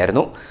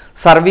ഒഴിവാകുകയായിരുന്നു.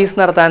 സർവീസ്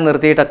നടത്താൻ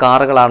നിർത്തിയിട്ട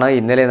കാറുകളാണ്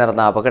ഇന്നലെ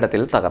നടന്ന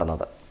അപകടത്തിൽ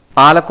തകർന്നത്.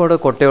 ആലക്കോട്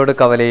കൊട്ടയോട്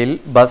കവലയിൽ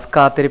ബസ്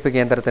കാത്തിരിപ്പ്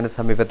കേന്ദ്രത്തിന്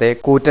സമീപത്തെ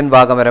കൂറ്റൻ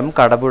വാഗമരം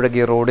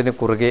കടപുഴകി റോഡിന്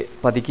കുറുകെ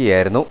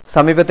പതിക്കുകയായിരുന്നു.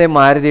 സമീപത്തെ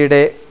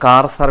മാരുതിയുടെ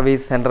കാർ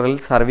സർവീസ് സെന്ററിൽ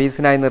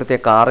സർവീസിനായി നിർത്തിയ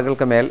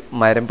കാറുകൾക്ക് മേൽ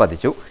മരം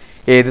പതിച്ചു.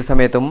 ഏത്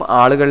സമയത്തും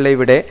ആളുകളിലെ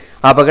ഇവിടെ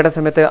അപകട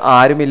സമയത്ത്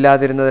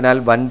ആരുമില്ലാതിരുന്നതിനാൽ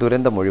വൻ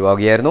ദുരന്തം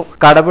ഒഴിവാകുകയായിരുന്നു.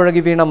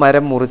 കടപുഴകി വീണ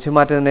മരം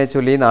മുറിച്ചുമാറ്റുന്നതിനെ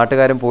ചൊല്ലി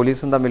നാട്ടുകാരും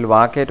പോലീസും തമ്മിൽ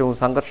വാക്കേറ്റവും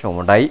സംഘർഷവും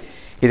ഉണ്ടായി.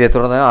 ഇതേ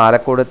തുടർന്ന്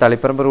ആലക്കോട്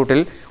തളിപ്പറമ്പ് റൂട്ടിൽ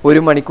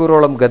 1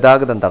 മണിക്കൂറോളം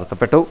ഗതാഗതം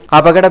തടസ്സപ്പെട്ടു.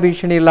 അപകട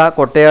ഭീഷണിയുള്ള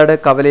കൊട്ടയാട്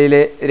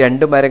കവലയിലെ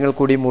 2 മരങ്ങൾ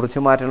കൂടി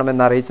മുറിച്ചു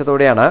മാറ്റണമെന്ന്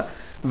അറിയിച്ചതോടെയാണ്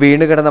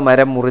വീണുകിടന്ന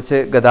മരം മുറിച്ച്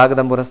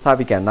ഗതാഗതം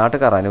പുനഃസ്ഥാപിക്കാൻ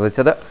നാട്ടുകാർ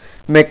അനുവദിച്ചത്.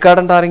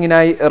 മെക്കാടൻ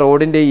ടാറിങ്ങിനായി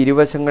റോഡിന്റെ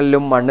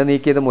ഇരുവശങ്ങളിലും മണ്ണ്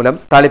നീക്കിയത് മൂലം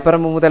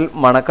തളിപ്പറമ്പ് മുതൽ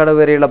മണക്കട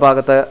വരെയുള്ള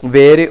ഭാഗത്ത്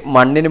വേര്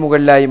മണ്ണിന്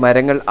മുകളിലായി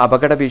മരങ്ങൾ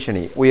അപകട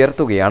ഭീഷണി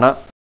ഉയർത്തുകയാണ്.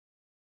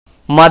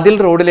 മതിൽ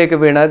റോഡിലേക്ക്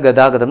വീണ്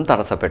ഗതാഗതം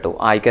തടസ്സപ്പെട്ടു.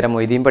 ആയിക്കര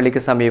മൊയ്തീൻ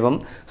പള്ളിക്ക് സമീപം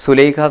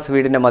സുലൈഖാസ്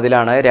വീടിന്റെ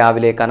മതിലാണ്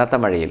രാവിലെ കനത്ത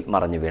മഴയിൽ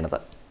മറിഞ്ഞു വീണത്.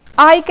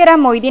 ആയിക്കര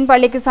മൊയ്തീൻ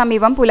പള്ളിക്ക്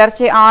സമീപം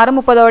പുലർച്ചെ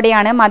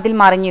 6:30ഓടെയാണ് മതിൽ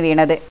മറിഞ്ഞു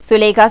വീണത്.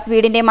 സുലൈഖാസ്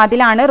വീടിന്റെ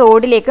മതിലാണ്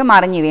റോഡിലേക്ക്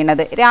മറിഞ്ഞു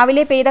വീണത്.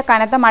 രാവിലെ പെയ്ത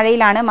കനത്ത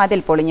മഴയിലാണ്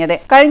മതിൽ പൊളിഞ്ഞത്.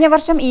 കഴിഞ്ഞ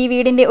വർഷം ഈ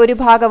വീടിന്റെ ഒരു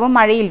ഭാഗവും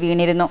മഴയിൽ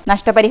വീണിരുന്നു.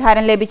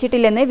 നഷ്ടപരിഹാരം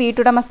ലഭിച്ചിട്ടില്ലെന്ന്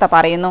വീട്ടുടമസ്ഥ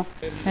പറയുന്നു.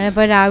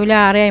 ഇപ്പോൾ രാവിലെ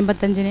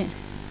 6:55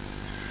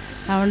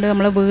 അതുകൊണ്ട്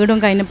നമ്മൾ വീടും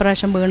കഴിഞ്ഞ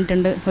പ്രാവശ്യം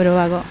വീണിട്ടുണ്ട്. ഒരു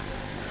ഭാഗം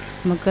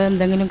നമുക്ക്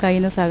എന്തെങ്കിലും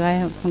കയ്യിൽ നിന്ന്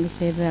സഹായം നമുക്ക്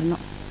ചെയ്തു തരണം.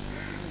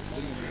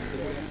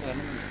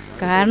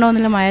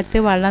 കാരണമൊന്നുമില്ല, മഴത്ത്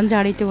വെള്ളം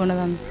ചാടിയിട്ട്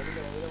വീണതാണ്.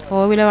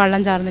 ഓവിലെ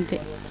വെള്ളം ചാർന്നിട്ട്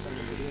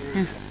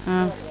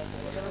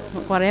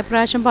കുറേ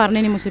പ്രാവശ്യം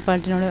പറഞ്ഞു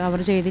മുനിസിപ്പാലിറ്റിനോട്, അവർ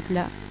ചെയ്തിട്ടില്ല.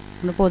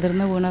 നമ്മൾ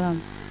പൊതിർന്ന്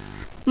വീണതാണ്.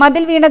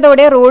 മതിൽ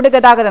വീണതോടെ റോഡ്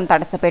ഗതാഗതം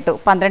തടസ്സപ്പെട്ടു.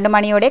 12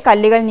 മണിയോടെ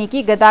കല്ലുകൾ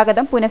നീക്കി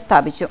ഗതാഗതം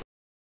പുനഃസ്ഥാപിച്ചു.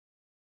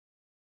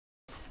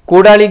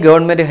 കൂടാളി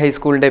ഗവൺമെന്റ്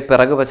ഹൈസ്കൂളിന്റെ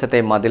പിറകുവശത്തെ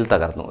മതിൽ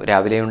തകർന്നു.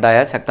 രാവിലെയുണ്ടായ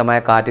ശക്തമായ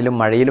കാറ്റിലും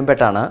മഴയിലും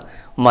പെട്ടാണ്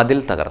മതിൽ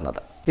തകർന്നത്.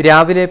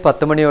 രാവിലെ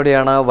 10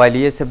 മണിയോടെയാണ്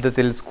വലിയ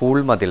ശബ്ദത്തിൽ സ്കൂൾ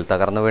മതിൽ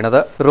തകർന്നു വീണത്.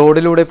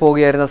 റോഡിലൂടെ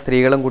പോകുകയായിരുന്ന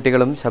സ്ത്രീകളും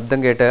കുട്ടികളും ശബ്ദം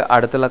കേട്ട്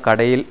അടുത്തുള്ള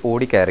കടയിൽ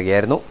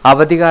ഓടിക്കയറുകയായിരുന്നു.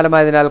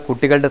 അവധിക്കാലമായതിനാൽ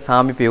കുട്ടികളുടെ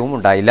സാമീപ്യവും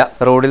ഉണ്ടായില്ല.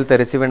 റോഡിൽ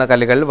തെറിച്ചു വീണ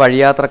കല്ലുകൾ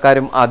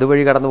വഴിയാത്രക്കാരും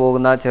അതുവഴി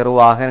കടന്നുപോകുന്ന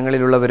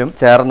ചെറുവാഹനങ്ങളിലുള്ളവരും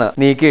ചേർന്ന്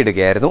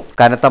നീക്കിയിടുകയായിരുന്നു.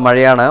 കനത്ത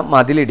മഴയാണ്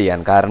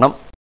മതിലിടിയാൻ കാരണം.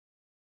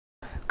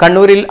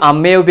 കണ്ണൂരിൽ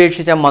അമ്മയെ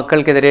ഉപേക്ഷിച്ച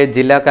മക്കൾക്കെതിരെ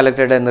ജില്ലാ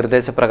കലക്ടറുടെ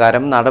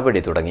നിർദ്ദേശപ്രകാരം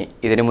നടപടി തുടങ്ങി.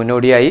 ഇതിനു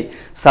മുന്നോടിയായി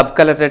സബ്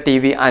കലക്ടർ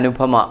TV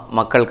അനുപമ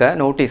മക്കൾക്ക്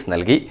നോട്ടീസ്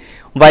നൽകി.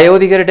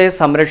 വയോധികരുടെ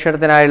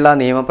സംരക്ഷണത്തിനായുള്ള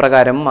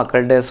നിയമപ്രകാരം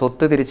മക്കളുടെ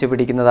സ്വത്ത്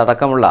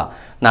തിരിച്ചുപിടിക്കുന്നതടക്കമുള്ള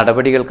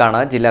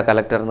നടപടികൾക്കാണ് ജില്ലാ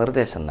കലക്ടർ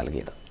നിർദ്ദേശം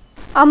നൽകിയത്.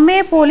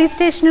 അമ്മയെ പോലീസ്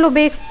സ്റ്റേഷനിൽ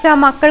ഉപേക്ഷിച്ച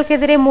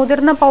മക്കൾക്കെതിരെ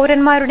മുതിർന്ന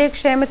പൗരന്മാരുടെ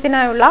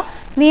ക്ഷേമത്തിനായുള്ള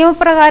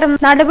നിയമപ്രകാരം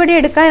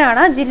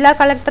നടപടിയെടുക്കാനാണ് ജില്ലാ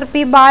കളക്ടർ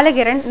P.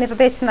 ബാലകിരൺ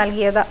നിർദ്ദേശം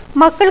നൽകിയത്.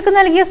 മക്കൾക്ക്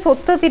നൽകിയ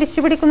സ്വത്ത്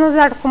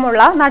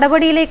തിരിച്ചുപിടിക്കുന്നതടക്കമുള്ള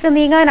നടപടിയിലേക്ക്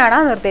നീങ്ങാനാണ്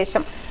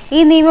നിർദ്ദേശം.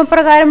 ഈ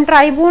നിയമപ്രകാരം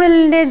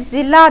ട്രൈബ്യൂണലിന്റെ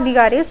ജില്ലാ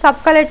അധികാരി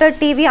സബ് കളക്ടർ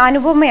TV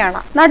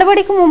അനുപമയാണ്.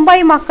 നടപടിക്ക്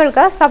മുമ്പായി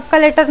മക്കൾക്ക് സബ്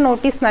കളക്ടർ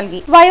നോട്ടീസ്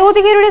നൽകി.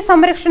 വയോധികരുടെ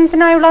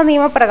സംരക്ഷണത്തിനായുള്ള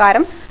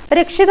നിയമപ്രകാരം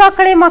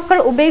രക്ഷിതാക്കളെ മക്കൾ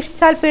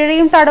ഉപേക്ഷിച്ചാൽ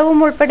പിഴയും തടവും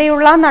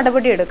ഉൾപ്പെടെയുള്ള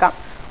നടപടിയെടുക്കാം.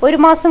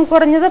 1 മാസം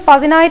കുറഞ്ഞത്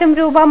 10,000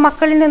 രൂപ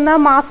മക്കളിൽ നിന്ന്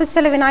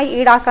മാസച്ചെലവിനായി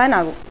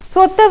ഈടാക്കാനാകും.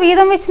 സ്വത്ത്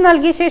വീതം വെച്ച്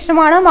നൽകിയ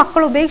ശേഷമാണ്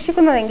മക്കൾ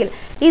ഉപേക്ഷിക്കുന്നതെങ്കിൽ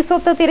ഈ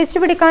സ്വത്ത്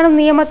തിരിച്ചുപിടിക്കാനും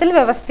നിയമത്തിൽ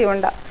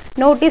വ്യവസ്ഥയുണ്ട്.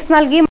 നോട്ടീസ്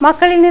നൽകി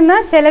മക്കളിൽ നിന്ന്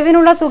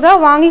ചെലവിനുള്ള തുക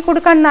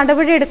വാങ്ങിക്കൊടുക്കാൻ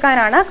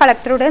നടപടിയെടുക്കാനാണ്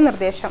കളക്ടറുടെ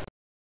നിർദ്ദേശം.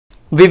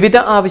 വിവിധ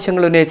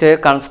ആവശ്യങ്ങൾ ഉന്നയിച്ച്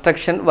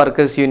construction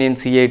workers union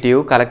CITU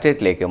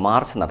കളക്ടറേറ്റിലേക്ക്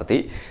March നടത്തി.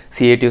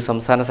 CITU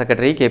സംസ്ഥാന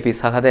സെക്രട്ടറി KP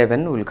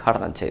സഹദേവൻ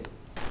ഉദ്ഘാടനം ചെയ്തു.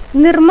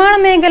 നിർമ്മാണ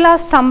മേഖല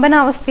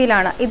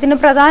സ്തംഭനാവസ്ഥയിലാണ്. ഇതിന്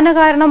പ്രധാന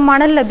കാരണം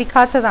മണൽ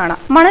ലഭിക്കാത്തതാണ്.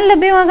 മണൽ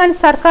ലഭ്യമാകാൻ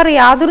സർക്കാർ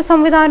യാതൊരു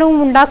സംവിധാനവും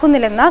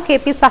ഉണ്ടാക്കുന്നില്ലെന്ന്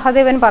KP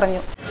സഹദേവൻ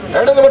പറഞ്ഞു.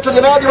 ഇടതുപക്ഷ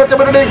ജനാധിപത്യ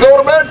മുന്നണി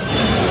ഗവൺമെന്റ്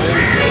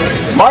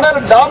മണൽ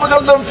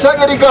ഡാമുകളിൽ നിന്നും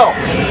ശേഖരിക്കാം.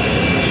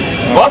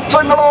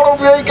 വർഷങ്ങളോളം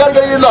ഉപയോഗിക്കാൻ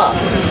കഴിയില്ല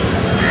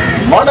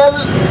മണൽ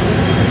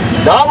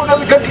ഡാമുകൾ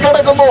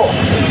കെട്ടിക്കിടക്കുന്നു.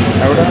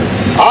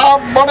 ആ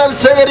മണൽ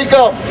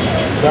ശേഖരിക്കാം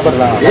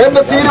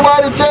എന്ന്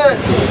തീരുമാനിച്ച്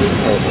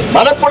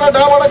മലപ്പുഴ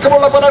ഡാം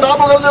അടക്കമുള്ള പല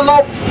ഡാമുകളിൽ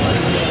നിന്നും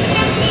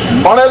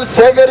മണൽ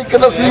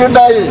ശേഖരിക്കുന്ന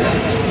സ്ഥിതിയുണ്ടായി.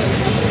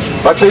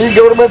 പക്ഷെ ഈ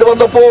ഗവൺമെന്റ്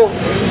വന്നപ്പോ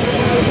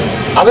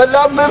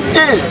അതെല്ലാം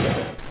നിർത്തി.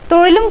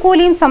 തൊഴിലും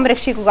കൂലിയും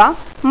സംരക്ഷിക്കുക,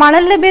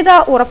 മണൽ ലഭ്യത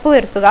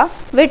ഉറപ്പുവരുത്തുക,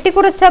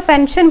 വെട്ടിക്കുറച്ച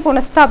പെൻഷൻ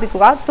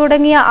പുനഃസ്ഥാപിക്കുക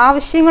തുടങ്ങിയ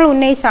ആവശ്യങ്ങൾ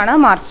ഉന്നയിച്ചാണ്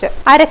മാർച്ച്.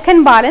 അരക്കൻ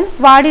ബാലൻ,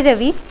 വാടി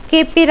രവി,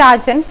 KP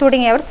രാജൻ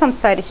തുടങ്ങിയവർ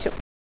സംസാരിച്ചു.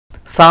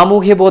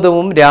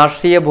 സാമൂഹ്യബോധവും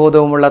രാഷ്ട്രീയ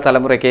ബോധവുമുള്ള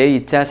തലമുറയ്ക്ക്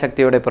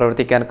ഇച്ഛാശക്തിയോടെ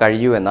പ്രവർത്തിക്കാൻ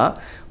കഴിയൂവെന്ന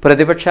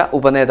പ്രതിപക്ഷ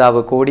ഉപനേതാവ്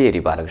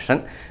കോടിയേരി ബാലകൃഷ്ണൻ.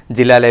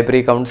 ജില്ലാ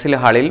ലൈബ്രറി കൗൺസിൽ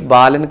ഹാളിൽ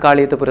ബാലൻ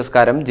കാളിയത്ത്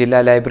പുരസ്കാരം ജില്ലാ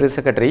ലൈബ്രറി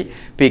സെക്രട്ടറി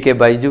PK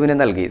ബൈജുവിന്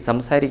നൽകി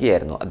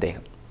സംസാരിക്കുകയായിരുന്നു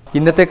അദ്ദേഹം.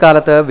 ഇന്നത്തെ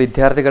കാലത്ത്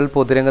വിദ്യാർത്ഥികൾ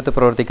പൊതുരംഗത്ത്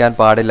പ്രവർത്തിക്കാൻ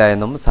പാടില്ല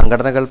എന്നും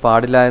സംഘടനകൾ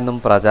പാടില്ല എന്നും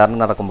പ്രചാരണം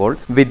നടക്കുമ്പോൾ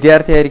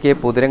വിദ്യാർത്ഥിയായിരിക്കെ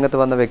പൊതുരംഗത്ത്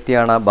വന്ന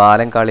വ്യക്തിയാണ്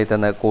ബാലൻ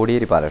കാളിയത്തെന്ന്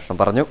കോടിയേരി ബാലകൃഷ്ണൻ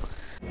പറഞ്ഞു.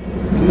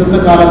 ഇന്നത്തെ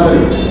കാലത്ത്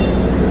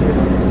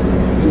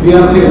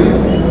വിദ്യാർത്ഥികൾ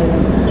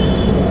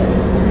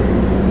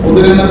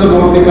പൊതുരംഗത്ത്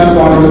പ്രവർത്തിക്കാൻ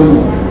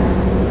പാടില്ലെന്നും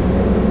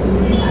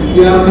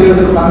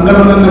വിദ്യാർത്ഥികളുടെ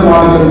സംഘടന തന്നെ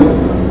പാടില്ലെന്നും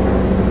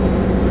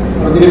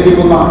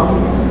പ്രചരിപ്പിക്കുന്ന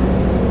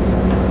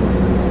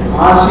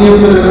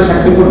ആശയങ്ങളുടെ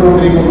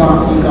ശക്തിപ്പെട്ടുകൊണ്ടിരിക്കുന്ന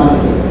ഈ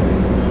കാലത്ത്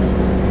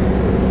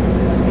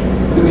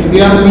ഒരു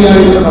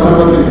വിദ്യാർത്ഥിയായിരുന്ന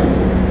സന്ദർഭത്തിൽ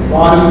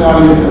ബാലൻ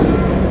കാളിയത്ത്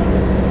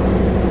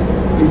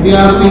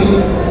വിദ്യാർത്ഥികളെ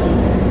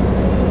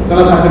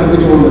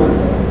സംഘടിപ്പിച്ചുകൊണ്ട്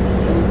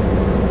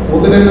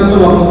പൊതുരംഗത്ത്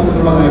വന്നു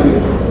എന്നുള്ള കാര്യം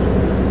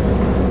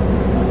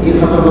ഈ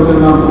സന്ദർഭത്തിൽ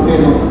നാം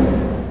പ്രത്യേകം.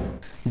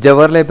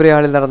 ജവഹർ ലൈബ്രറി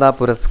ഹാളിൽ നടന്ന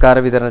പുരസ്കാര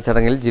വിതരണ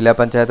ചടങ്ങിൽ ജില്ലാ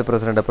panchayat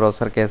president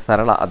professor K.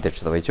 Sarala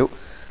അധ്യക്ഷത വഹിച്ചു.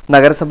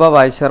 നഗരസഭാ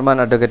vice chairman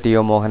advocate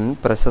TO Mohan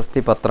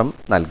പ്രശസ്തി പത്രം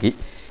നൽകി.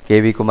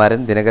 KV Kumaran,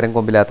 Dinakaran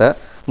കൊമ്പിലാത്ത്,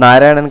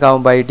 Narayanan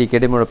Kavumbayi,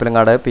 TKD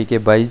Muzhappilangad, PK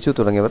Baiju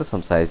തുടങ്ങിയവർ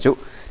സംസാരിച്ചു.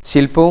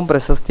 ശില്പവും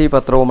പ്രശസ്തി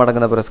പത്രവും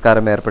അടങ്ങുന്ന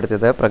പുരസ്കാരം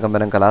ഏർപ്പെടുത്തിയത്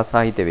പ്രകമ്പനം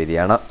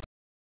കലാസാഹിത്യവേദിയാണ്.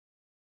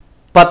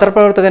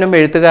 പത്രപ്രവർത്തകനും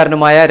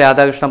എഴുത്തുകാരനുമായ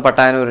രാധാകൃഷ്ണൻ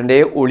പട്ടാനൂരിന്റെ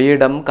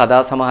ഉളിയിടം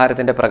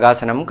കഥാസമാഹാരത്തിന്റെ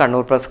പ്രകാശനം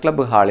കണ്ണൂർ പ്രസ്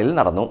ക്ലബ്ബ് ഹാളിൽ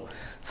നടന്നു.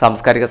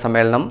 സാംസ്കാരിക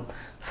സമ്മേളനം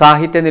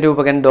സാഹിത്യ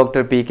നിരൂപകൻ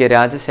ഡോക്ടർ PK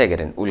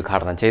രാജശേഖരൻ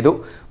ഉദ്ഘാടനം ചെയ്തു.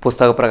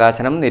 പുസ്തക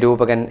പ്രകാശനം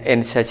നിരൂപകൻ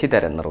N.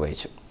 ശശിധരൻ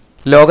നിർവഹിച്ചു.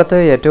 ലോകത്ത്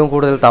ഏറ്റവും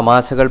കൂടുതൽ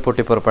തമാശകൾ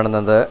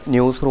പൊട്ടിപ്പുറപ്പെടുന്നത്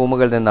ന്യൂസ്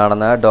റൂമുകളിൽ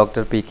നിന്നാണെന്ന്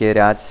ഡോക്ടർ PK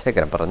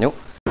രാജശേഖരൻ പറഞ്ഞു.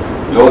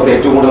 ലോകത്ത്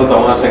ഏറ്റവും കൂടുതൽ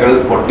തമാശകൾ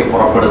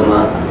പൊട്ടിപ്പുറപ്പെടുന്ന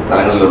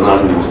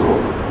സ്ഥലങ്ങളിലൊന്നാണ് ന്യൂസ്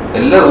റൂം.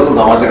 എല്ലാ ദിവസവും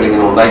തമാശകൾ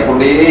ഇങ്ങനെ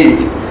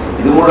ഉണ്ടായിക്കൊണ്ടേയിരിക്കും.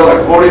 ഇതുകൂടെ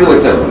റെക്കോർഡ് ചെയ്ത്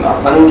വെച്ചാൽ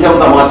അസംഖ്യം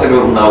തമാശകൾ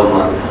ഉണ്ടാവുന്ന,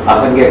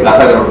 അസംഖ്യ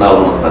കഥകൾ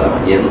ഉണ്ടാവുന്ന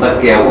സ്ഥലമാണ്.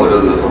 എന്തൊക്കെയാ ഓരോ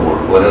ദിവസവും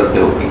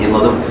ഓരോരുത്തർ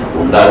ഒപ്പിക്കുന്നതും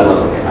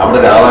ഉണ്ടാകുന്നതൊക്കെ. അവിടെ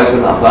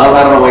രാധാകൃഷ്ണൻ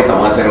അസാധാരണമായി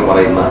തമാശകൾ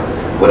പറയുന്ന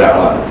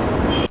ഒരാളാണ്.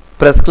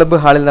 പ്രസ് ക്ലബ്ബ്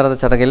ഹാളിൽ നടന്ന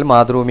ചടങ്ങിൽ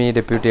Mathrubhumi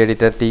deputy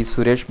editor T.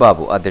 Suresh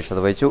Babu അധ്യക്ഷത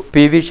വഹിച്ചു.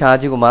 PV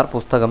ഷാജികുമാർ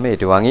പുസ്തകം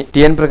ഏറ്റുവാങ്ങി.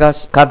 TN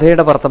പ്രകാശ്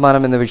കഥയുടെ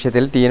വർത്തമാനം എന്ന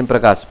വിഷയത്തിൽ TN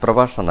പ്രകാശ്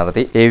പ്രഭാഷണം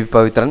നടത്തി. AV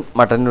പവിത്രൻ,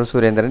 മട്ടന്നൂർ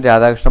സുരേന്ദ്രൻ,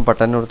 രാധാകൃഷ്ണൻ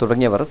പട്ടന്നൂർ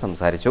തുടങ്ങിയവർ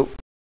സംസാരിച്ചു.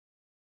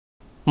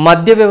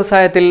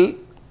 മദ്യവ്യവസായത്തിൽ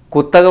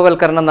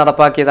കുത്തകവൽക്കരണം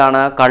നടപ്പാക്കിയതാണ്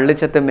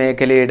കള്ളിച്ചെത്ത്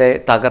മേഖലയുടെ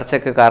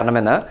തകർച്ചയ്ക്ക്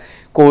കാരണമെന്ന്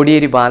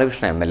കോടിയേരി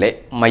ബാലകൃഷ്ണൻ MLA.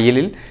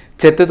 മയ്യിലിൽ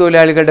ചെത്ത്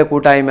തൊഴിലാളികളുടെ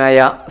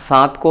കൂട്ടായ്മയായ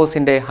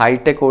സാത്കോസിന്റെ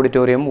ഹൈടെക്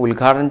ഓഡിറ്റോറിയം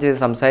ഉദ്ഘാടനം ചെയ്ത്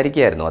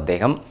സംസാരിക്കുകയായിരുന്നു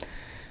അദ്ദേഹം.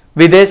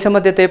 വിദേശ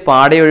മദ്യത്തെ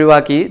പാടെ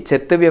ഒഴിവാക്കി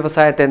ചെത്ത്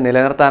വ്യവസായത്തെ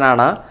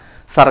നിലനിർത്താനാണ്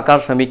സർക്കാർ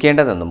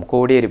ശ്രമിക്കേണ്ടതെന്നും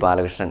കോടിയേരി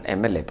ബാലകൃഷ്ണൻ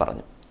MLA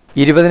പറഞ്ഞു.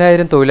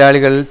 20,000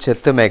 തൊഴിലാളികൾ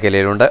ചെത്ത്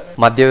മേഖലയിലുണ്ട്.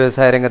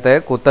 മദ്യവ്യവസായ രംഗത്ത്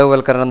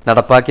കുത്തകവൽക്കരണം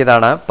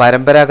നടപ്പാക്കിയതാണ്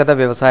പരമ്പരാഗത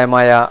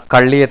വ്യവസായമായ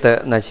കള്ളിയത്ത്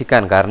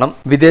നശിക്കാൻ കാരണം.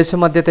 വിദേശ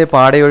മദ്യത്തെ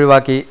പാടെ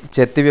ഒഴിവാക്കി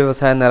ചെത്ത്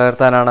വ്യവസായം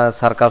നിലനിർത്താനാണ്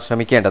സർക്കാർ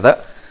ശ്രമിക്കേണ്ടത്.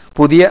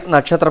 പുതിയ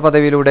നക്ഷത്ര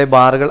പദവിയിലൂടെ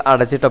ബാറുകൾ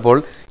അടച്ചിട്ടപ്പോൾ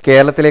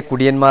കേരളത്തിലെ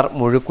കുടിയന്മാർ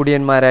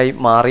മുഴുക്കുടിയന്മാരായി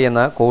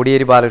മാറിയെന്ന്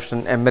കോടിയേരി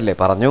ബാലകൃഷ്ണൻ MLA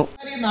പറഞ്ഞു.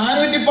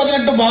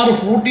 418 ബാർ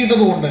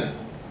പൂട്ടിയിട്ടതുകൊണ്ട്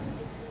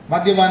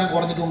മദ്യപാനം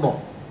കുറഞ്ഞിട്ടുണ്ടോ?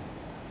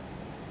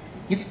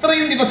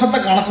 ഇത്രയും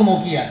ദിവസത്തെ കണക്ക്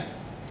നോക്കിയാൽ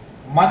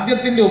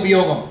മദ്യത്തിന്റെ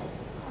ഉപയോഗം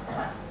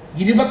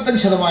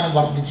 25%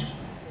 വർദ്ധിച്ചു.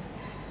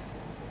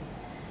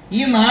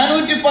 ഈ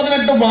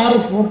 418 ബാർ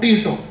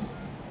പൂട്ടിയിട്ടും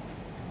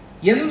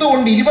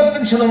എന്തുകൊണ്ട്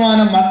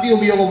 25% മദ്യ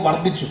ഉപയോഗം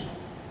വർദ്ധിച്ചു?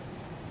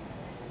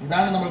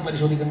 ഇതാണ് നമ്മൾ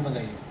പരിശോധിക്കേണ്ട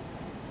കാര്യം.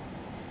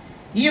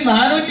 ഈ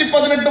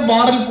 418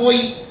 ബാറിൽ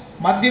പോയി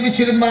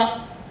മദ്യപിച്ചിരുന്ന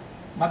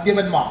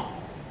മദ്യപന്മാർ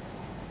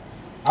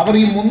അവർ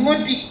ഈ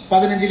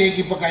 315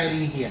 ഇപ്പൊ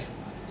കയറിയിരിക്കുകയാണ്.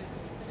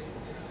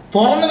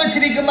 തുറന്നു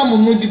വെച്ചിരിക്കുന്ന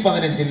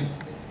 315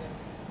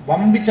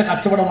 വമ്പിച്ച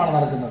കച്ചവടമാണ്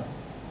നടക്കുന്നത്.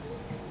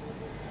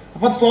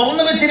 അപ്പൊ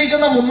തുറന്നു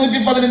വെച്ചിരിക്കുന്ന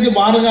 315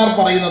 ബാറുകാർ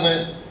പറയുന്നത്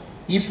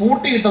ഈ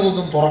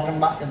പൂട്ടിയിട്ടതൊന്നും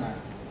തുറക്കണ്ട എന്നാണ്.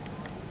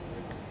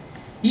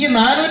 ഈ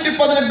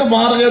 418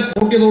 ബാറുകൾ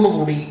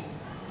പൂട്ടിയതോടുകൂടി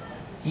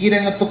ഈ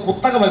രംഗത്ത്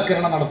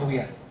കുത്തകവൽക്കരണം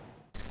നടക്കുകയാണ്.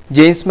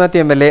 ജെയിംസ്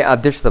മാത്യു MLA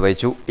അധ്യക്ഷത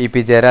വഹിച്ചു. EP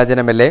ജയരാജൻ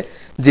MLA,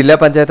 ജില്ലാ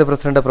panchayat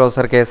president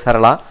professor K.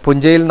 Sarala,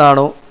 പുഞ്ചയിൽ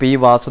Nanu, P.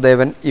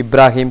 Vasudevan,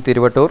 Ibrahim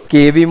Thiruvattoor,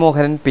 KV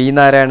Mohanan, P.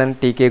 Narayanan,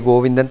 TK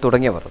Govindan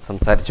തുടങ്ങിയവർ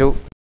സംസാരിച്ചു.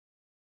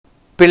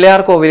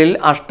 പിള്ളയാർകോവിലിൽ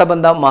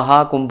അഷ്ടബന്ധ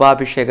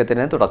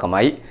മഹാകുംഭാഭിഷേകത്തിന്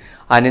തുടക്കമായി.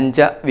 അനഞ്ച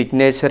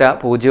വിഘ്നേശ്വര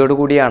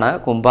പൂജയോടുകൂടിയാണ്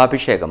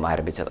കുംഭാഭിഷേകം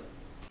ആരംഭിച്ചത്.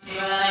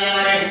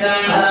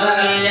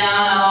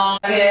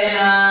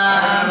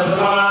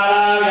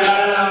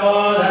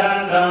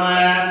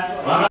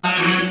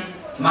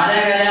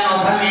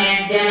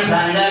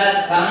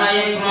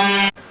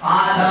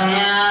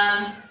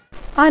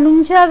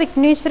 അനുഞ്ച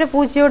വിഘ്നേശ്വര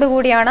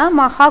പൂജയോടുകൂടിയാണ്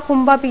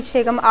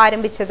മഹാകുംഭാഭിഷേകം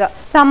ആരംഭിച്ചത്.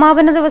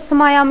 സമാപന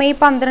ദിവസമായ മെയ്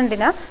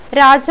 12-ന്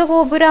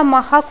രാജഗോപുര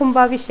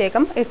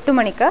മഹാകുംഭാഭിഷേകം 8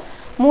 മണിക്ക്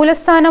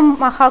മൂലസ്ഥാനം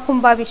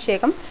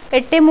മഹാകുംഭാഭിഷേകം,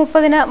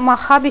 8:30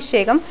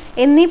 മഹാഭിഷേകം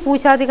എന്നീ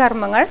പൂജാതി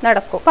കർമ്മങ്ങൾ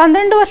നടക്കും.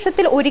 12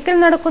 വർഷത്തിൽ ഒരിക്കൽ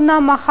നടക്കുന്ന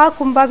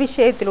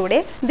മഹാകുംഭാഭിഷേകത്തിലൂടെ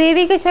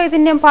ദൈവിക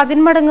ചൈതന്യം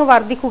 10 മടങ്ങ്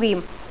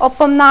വർദ്ധിക്കുകയും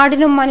ഒപ്പം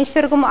നാടിനും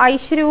മനുഷ്യർക്കും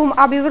ഐശ്വര്യവും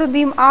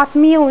അഭിവൃദ്ധിയും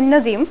ആത്മീയ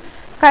ഉന്നതിയും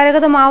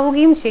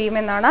കരഗതമാവുകയും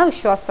ചെയ്യുമെന്നാണ്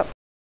വിശ്വാസം.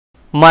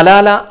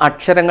 മലാല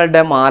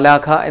അക്ഷരങ്ങളുടെ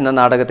മാലാഖ എന്ന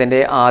നാടകത്തിന്റെ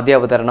ആദ്യ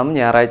അവതരണം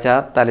ഞായറാഴ്ച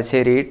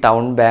തലശ്ശേരി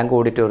ടൗൺ ബാങ്ക്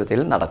ഓഡിറ്റോറിയത്തിൽ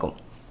നടക്കും.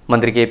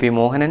 മന്ത്രി കെ പി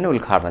മോഹനൻ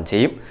ഉദ്ഘാടനം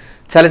ചെയ്യും.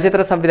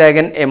 ചലച്ചിത്ര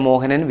സംവിധായകൻ എം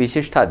മോഹനൻ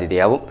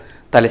വിശിഷ്ടാതിഥിയാവും.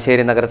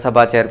 തലശ്ശേരി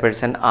നഗരസഭാ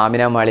ചെയർപേഴ്സൺ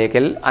ആമിന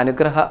മാളിയേക്കൽ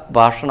അനുഗ്രഹ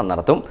ഭാഷണം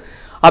നടത്തും.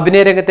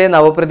 അഭിനയരംഗത്തെ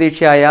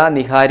നവപ്രതീക്ഷയായ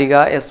നിഹാരിക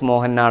എസ്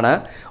മോഹനാണ്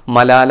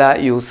മലാല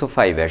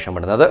യൂസുഫായി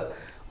വേഷമിടുന്നത്.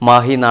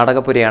 മാഹി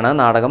നാടകപുരയാണ്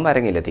നാടകം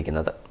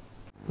അരങ്ങിലെത്തിക്കുന്നത്.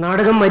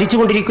 നാടകം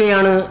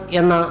മരിച്ചുകൊണ്ടിരിക്കുകയാണ്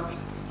എന്ന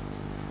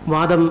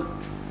വാദം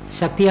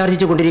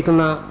ശക്തിയാർജിച്ചു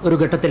കൊണ്ടിരിക്കുന്ന ഒരു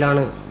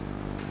ഘട്ടത്തിലാണ്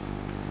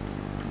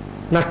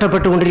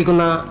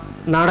നഷ്ടപ്പെട്ടുകൊണ്ടിരിക്കുന്ന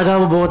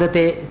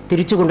നാടകാവബോധത്തെ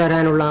തിരിച്ചു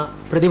കൊണ്ടുവരാനുള്ള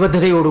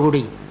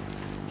പ്രതിബദ്ധതയോടുകൂടി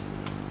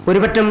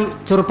ഒരുപറ്റം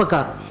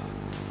ചെറുപ്പക്കാർ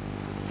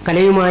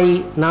കലയുമായി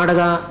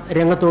നാടക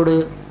രംഗത്തോട്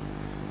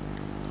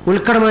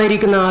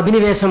ഉത്കടമായിരിക്കുന്ന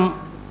അഭിനിവേശം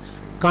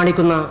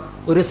കാണിക്കുന്ന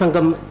ഒരു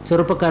സംഘം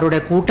ചെറുപ്പക്കാരുടെ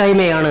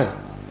കൂട്ടായ്മയാണ്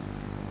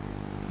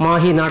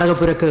മാഹി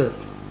നാടകപ്പുരക്ക്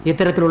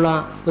ഇത്തരത്തിലുള്ള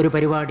ഒരു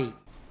പരിപാടി.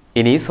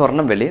 ഇനി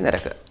സ്വർണം വെള്ളി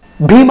നിരക്ക്.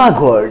 ഭീമ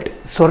ഗോൾഡ്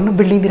സ്വർണം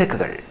വെള്ളി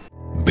നിരക്കുകൾ.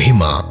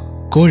 ഭീമ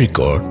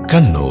കോഴിക്കോട്,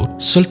 കണ്ണൂർ,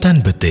 സുൽത്താൻ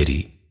ബത്തേരി.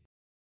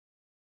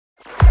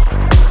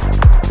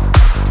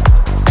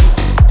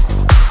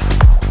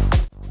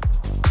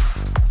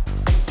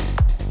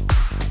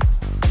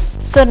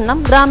 സ്വർണം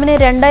ഗ്രാമിന്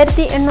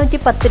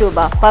 2810 രൂപ,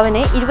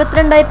 പവന്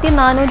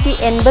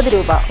 22,480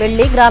 രൂപ,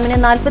 വെള്ളി ഗ്രാമിന്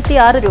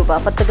 46 രൂപ,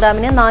 10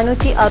 ഗ്രാമിന്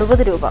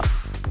 460 രൂപ.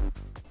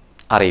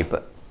 അറിയിപ്പ്.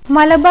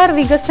 മലബാർ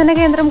വികസന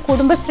കേന്ദ്രം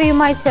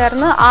കുടുംബശ്രീയുമായി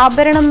ചേർന്ന്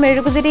ആഭരണം,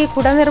 മെഴുകുതിരി,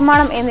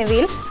 കുടനിർമ്മാണം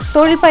എന്നിവയിൽ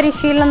തൊഴിൽ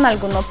പരിശീലനം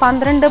നൽകുന്നു.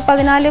 12,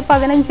 14,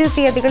 15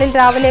 തീയതികളിൽ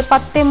രാവിലെ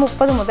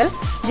 10:30 മുതൽ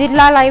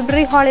ജില്ലാ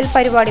ലൈബ്രറി ഹാളിൽ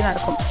പരിപാടി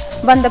നടക്കും.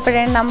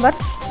 ബന്ധപ്പെടേണ്ട നമ്പർ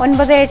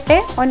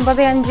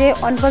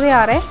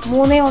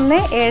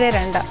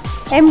 9895963172.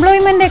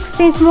 എംപ്ലോയ്മെന്റ്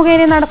എക്സ്ചേഞ്ച്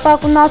മുഖേന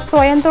നടപ്പാക്കുന്ന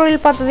സ്വയം തൊഴിൽ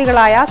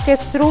പദ്ധതികളായ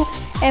കെസ്റു,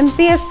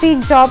 MPSC,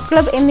 ജോബ്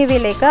ക്ലബ്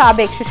എന്നിവയിലേക്ക്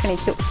അപേക്ഷ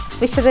ക്ഷണിച്ചു.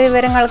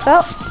 വിശദവിവരങ്ങൾക്ക്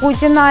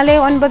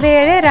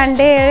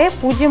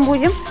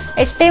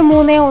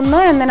 049727000831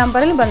 എന്ന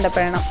നമ്പറിൽ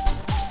ബന്ധപ്പെടണം.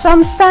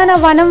 സംസ്ഥാന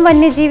വനം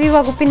വന്യജീവി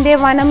വകുപ്പിന്റെ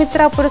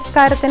വനമിത്ര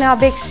പുരസ്കാരത്തിന്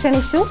അപേക്ഷ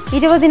ക്ഷണിച്ചു.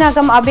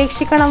 20-നകം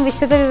അപേക്ഷിക്കണം.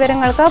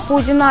 വിശദവിവരങ്ങൾക്ക്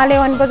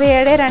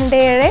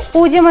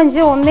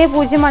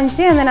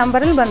 049727051005 എന്ന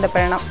നമ്പറിൽ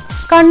ബന്ധപ്പെടണം.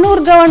 Kannur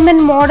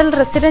government model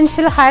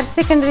residential higher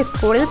secondary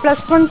സ്കൂളിൽ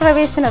 +1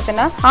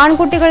 പ്രവേശനത്തിന്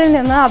ആൺകുട്ടികളിൽ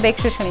നിന്ന്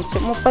അപേക്ഷ ക്ഷണിച്ചു.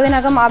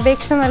 30-നകം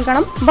അപേക്ഷ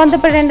നൽകണം.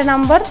 ബന്ധപ്പെടേണ്ട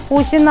number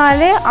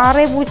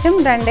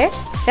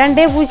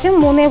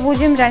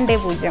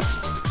 046022203020.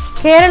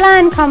 Kerala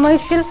and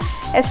commercial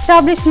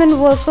establishment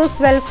workers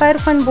welfare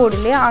fund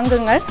ബോർഡിലെ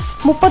അംഗങ്ങൾ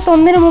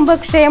 31-ന് മുമ്പ്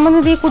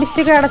ക്ഷേമനിധി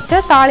കുടിശ്ശിക അടച്ച്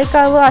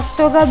താളിക്കാവ്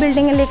അശോക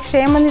ബിൽഡിംഗിലെ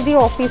ക്ഷേമനിധി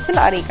ഓഫീസിൽ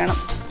അറിയിക്കണം.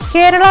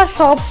 Kerala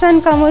shops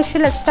and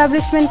commercial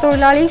establishment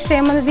തൊഴിലാളി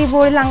ക്ഷേമനിധി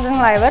ബോർഡിൽ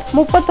അംഗങ്ങളായവർ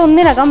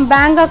 31-നകം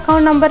ബാങ്ക്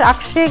അക്കൗണ്ട് നമ്പർ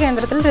അക്ഷയ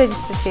കേന്ദ്രത്തിൽ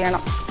രജിസ്റ്റർ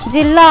ചെയ്യണം.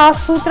 ജില്ലാ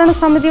ആസൂത്രണ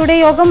സമിതിയുടെ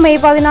യോഗം മെയ്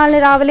 14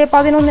 രാവിലെ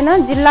 11-ന്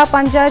ജില്ലാ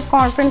പഞ്ചായത്ത്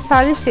കോൺഫറൻസ്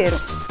ഹാളിൽ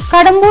ചേരും.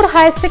 കടമ്പൂർ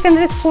ഹയർ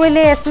സെക്കൻഡറി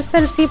സ്കൂളിലെ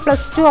SSLC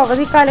 +2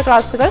 അവധിക്കാല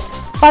ക്ലാസുകൾ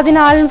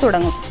 14-ന്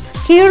തുടങ്ങും.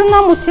 കീഴുന്ന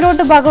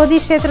മുച്ചിലോട്ട് ഭഗവതി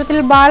ക്ഷേത്രത്തിൽ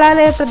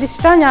ബാലാലയ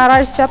പ്രതിഷ്ഠ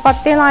ഞായറാഴ്ച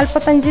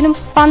 10:45-നും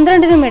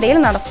 12-നും ഇടയിൽ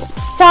നടക്കും.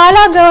 ചാല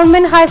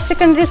ഗവൺമെന്റ് ഹയർ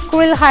സെക്കൻഡറി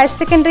സ്കൂളിൽ ഹയർ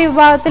സെക്കൻഡറി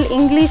വിഭാഗത്തിൽ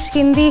English,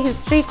 Hindi,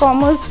 history,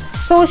 commerce,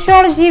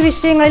 sociology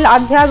വിഷയങ്ങളിൽ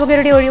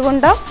അധ്യാപകരുടെ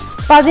ഒഴിവുണ്ട്.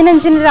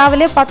 15-ന്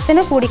രാവിലെ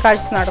 10-ന്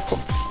കൂടിക്കാഴ്ച നടക്കും.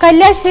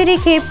 കല്യാശ്ശേരി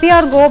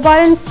KPR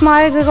ഗോപാലൻ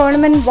സ്മാരക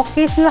ഗവൺമെന്റ്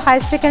വൊക്കേഷണൽ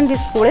ഹയർ സെക്കൻഡറി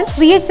സ്കൂളിൽ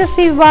VHSC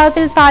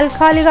വിഭാഗത്തിൽ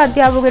താൽക്കാലിക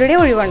അധ്യാപകരുടെ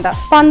ഒഴിവുണ്ട്.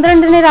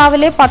 12-ന്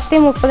രാവിലെ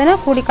 10:30-ന്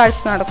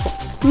കൂടിക്കാഴ്ച നടക്കും.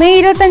 മെയ്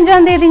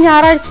 25-ാം തീയതി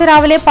ഞായറാഴ്ച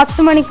രാവിലെ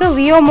 10 മണിക്ക്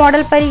VO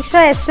മോഡൽ പരീക്ഷ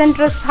SN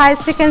ട്രസ്റ്റ് ഹയർ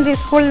സെക്കൻഡറി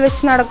സ്കൂളിൽ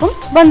വെച്ച് നടക്കും.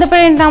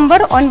 ബന്ധപ്പെടേണ്ട നമ്പർ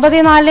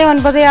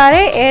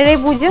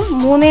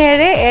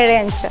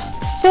 9496703775.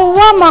 ചൊവ്വ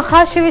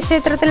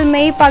മഹാശിവക്ഷേത്രത്തിൽ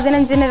മെയ്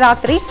 15-ന്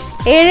രാത്രി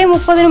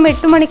 7:30-നും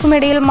 8 മണിക്കും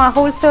ഇടയിൽ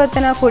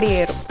മഹോത്സവത്തിന്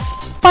കൊടിയേറും.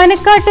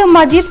 Panakkad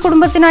Majeed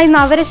കുടുംബത്തിനായി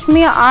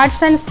നവരശ്മി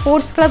arts and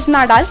sports club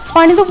Nadal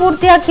പണിതു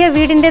പൂർത്തിയാക്കിയ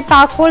വീടിന്റെ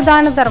താക്കോൽ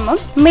ദാനധർമ്മം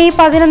മെയ്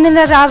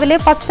 11-ന് രാവിലെ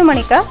 10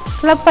 മണിക്ക്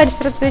ക്ലബ്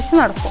പരിസരത്ത് വെച്ച്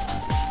നടക്കും.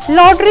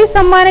 ലോട്ടറി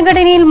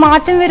സമ്മാനഘടനയിൽ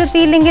മാറ്റം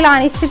വരുത്തിയില്ലെങ്കിൽ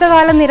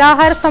അനിശ്ചിതകാല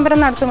നിരാഹാര സമരം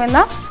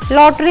നടത്തുമെന്ന്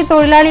ലോട്ടറി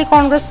തൊഴിലാളി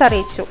കോൺഗ്രസ്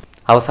അറിയിച്ചു.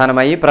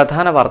 അവസാനമായി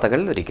പ്രധാന വാർത്തകൾ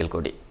ഒരിക്കൽ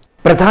കൂടി.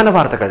 പ്രധാന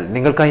വാർത്തകൾ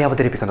നിങ്ങൾക്കായി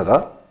അവതരിപ്പിക്കുന്നത്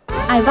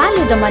I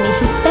value the money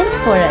he spends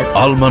for us.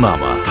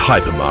 Almanama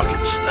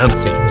Hypermarkets and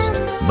Things.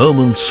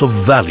 Moments of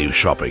value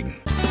shopping.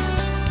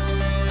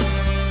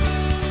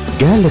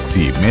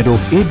 Galaxy made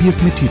of ABS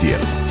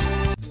material.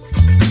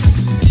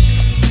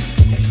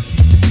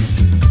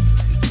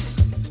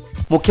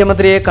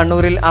 മുഖ്യമന്ത്രിയെ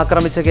കണ്ണൂരിൽ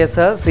ആക്രമിച്ച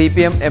കേസ്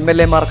CPM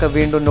MLA-മാർക്ക്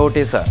വീണ്ടും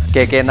നോട്ടീസ്.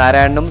 KK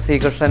നാരായണനും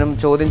ശ്രീകൃഷ്ണനും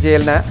ചോദ്യം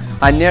ചെയ്യലിന്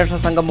അന്വേഷണ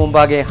സംഘം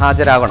മുമ്പാകെ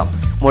ഹാജരാകണം.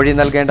 മൊഴി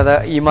നൽകേണ്ടത്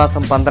ഈ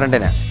മാസം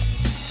 12-ന്.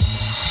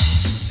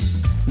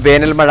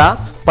 വേനൽമഴ,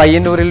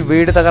 പയ്യന്നൂരിൽ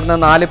വീട് തകർന്ന്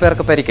 4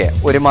 പേർക്ക് പരിക്ക്.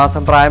 1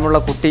 മാസം പ്രായമുള്ള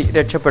കുട്ടി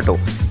രക്ഷപ്പെട്ടു.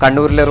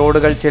 കണ്ണൂരിലെ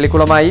റോഡുകൾ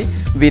ചെളിക്കുളമായി.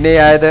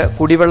 വിനയായത്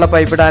കുടിവെള്ള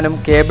പൈപ്പിടാനും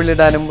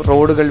കേബിളിടാനും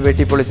റോഡുകൾ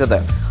വെട്ടിപ്പൊളിച്ചത്.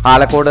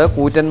 ആലക്കോട്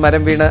കൂറ്റൻ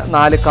മരം വീണ്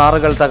 4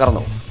 കാറുകൾ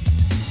തകർന്നു.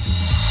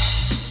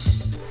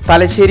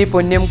 തലശ്ശേരി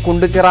പൊന്നം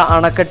കുണ്ടുചിറ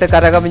അണക്കെട്ട്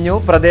കരകവിഞ്ഞു.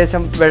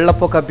 പ്രദേശം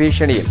വെള്ളപ്പൊക്ക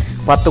ഭീഷണിയിൽ.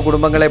 10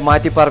 കുടുംബങ്ങളെ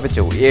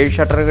മാറ്റിപ്പാർപ്പിച്ചു. 7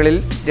 ഷട്ടറുകളിൽ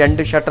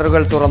 2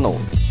 ഷട്ടറുകൾ തുറന്നു.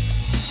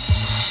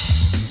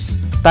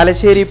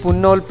 തലശ്ശേരി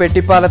പുന്നോൽ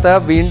പെട്ടിപ്പാലത്ത്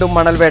വീണ്ടും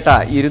മണൽവേട്ട.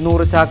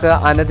 200 ചാക്ക്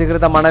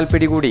അനധികൃത മണൽ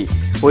പിടികൂടി.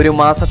 1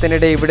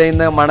 മാസത്തിനിടെ ഇവിടെ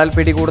നിന്ന് മണൽ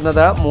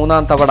പിടികൂടുന്നത്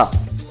 3ാം തവണ.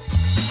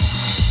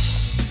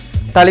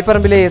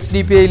 തളിപ്പറമ്പിലെ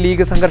SDPI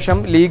ലീഗ് സംഘർഷം.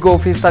 ലീഗ്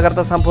ഓഫീസ്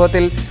തകർത്ത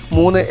സംഭവത്തിൽ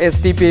 3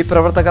 SDPI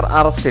പ്രവർത്തകർ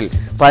അറസ്റ്റിൽ.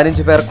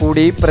 15 പേർ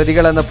കൂടി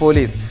പ്രതികളെന്ന്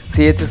പോലീസ്.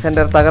 CH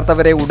സെന്റർ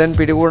തകർത്തവരെ ഉടൻ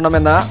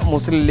പിടികൂടണമെന്ന്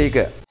മുസ്ലിം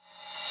ലീഗ്.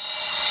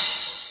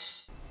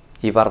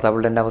 ഈ വാർത്താ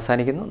ബുള്ളറ്റിൻ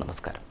അവസാനിക്കുന്നു.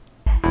 നമസ്കാരം.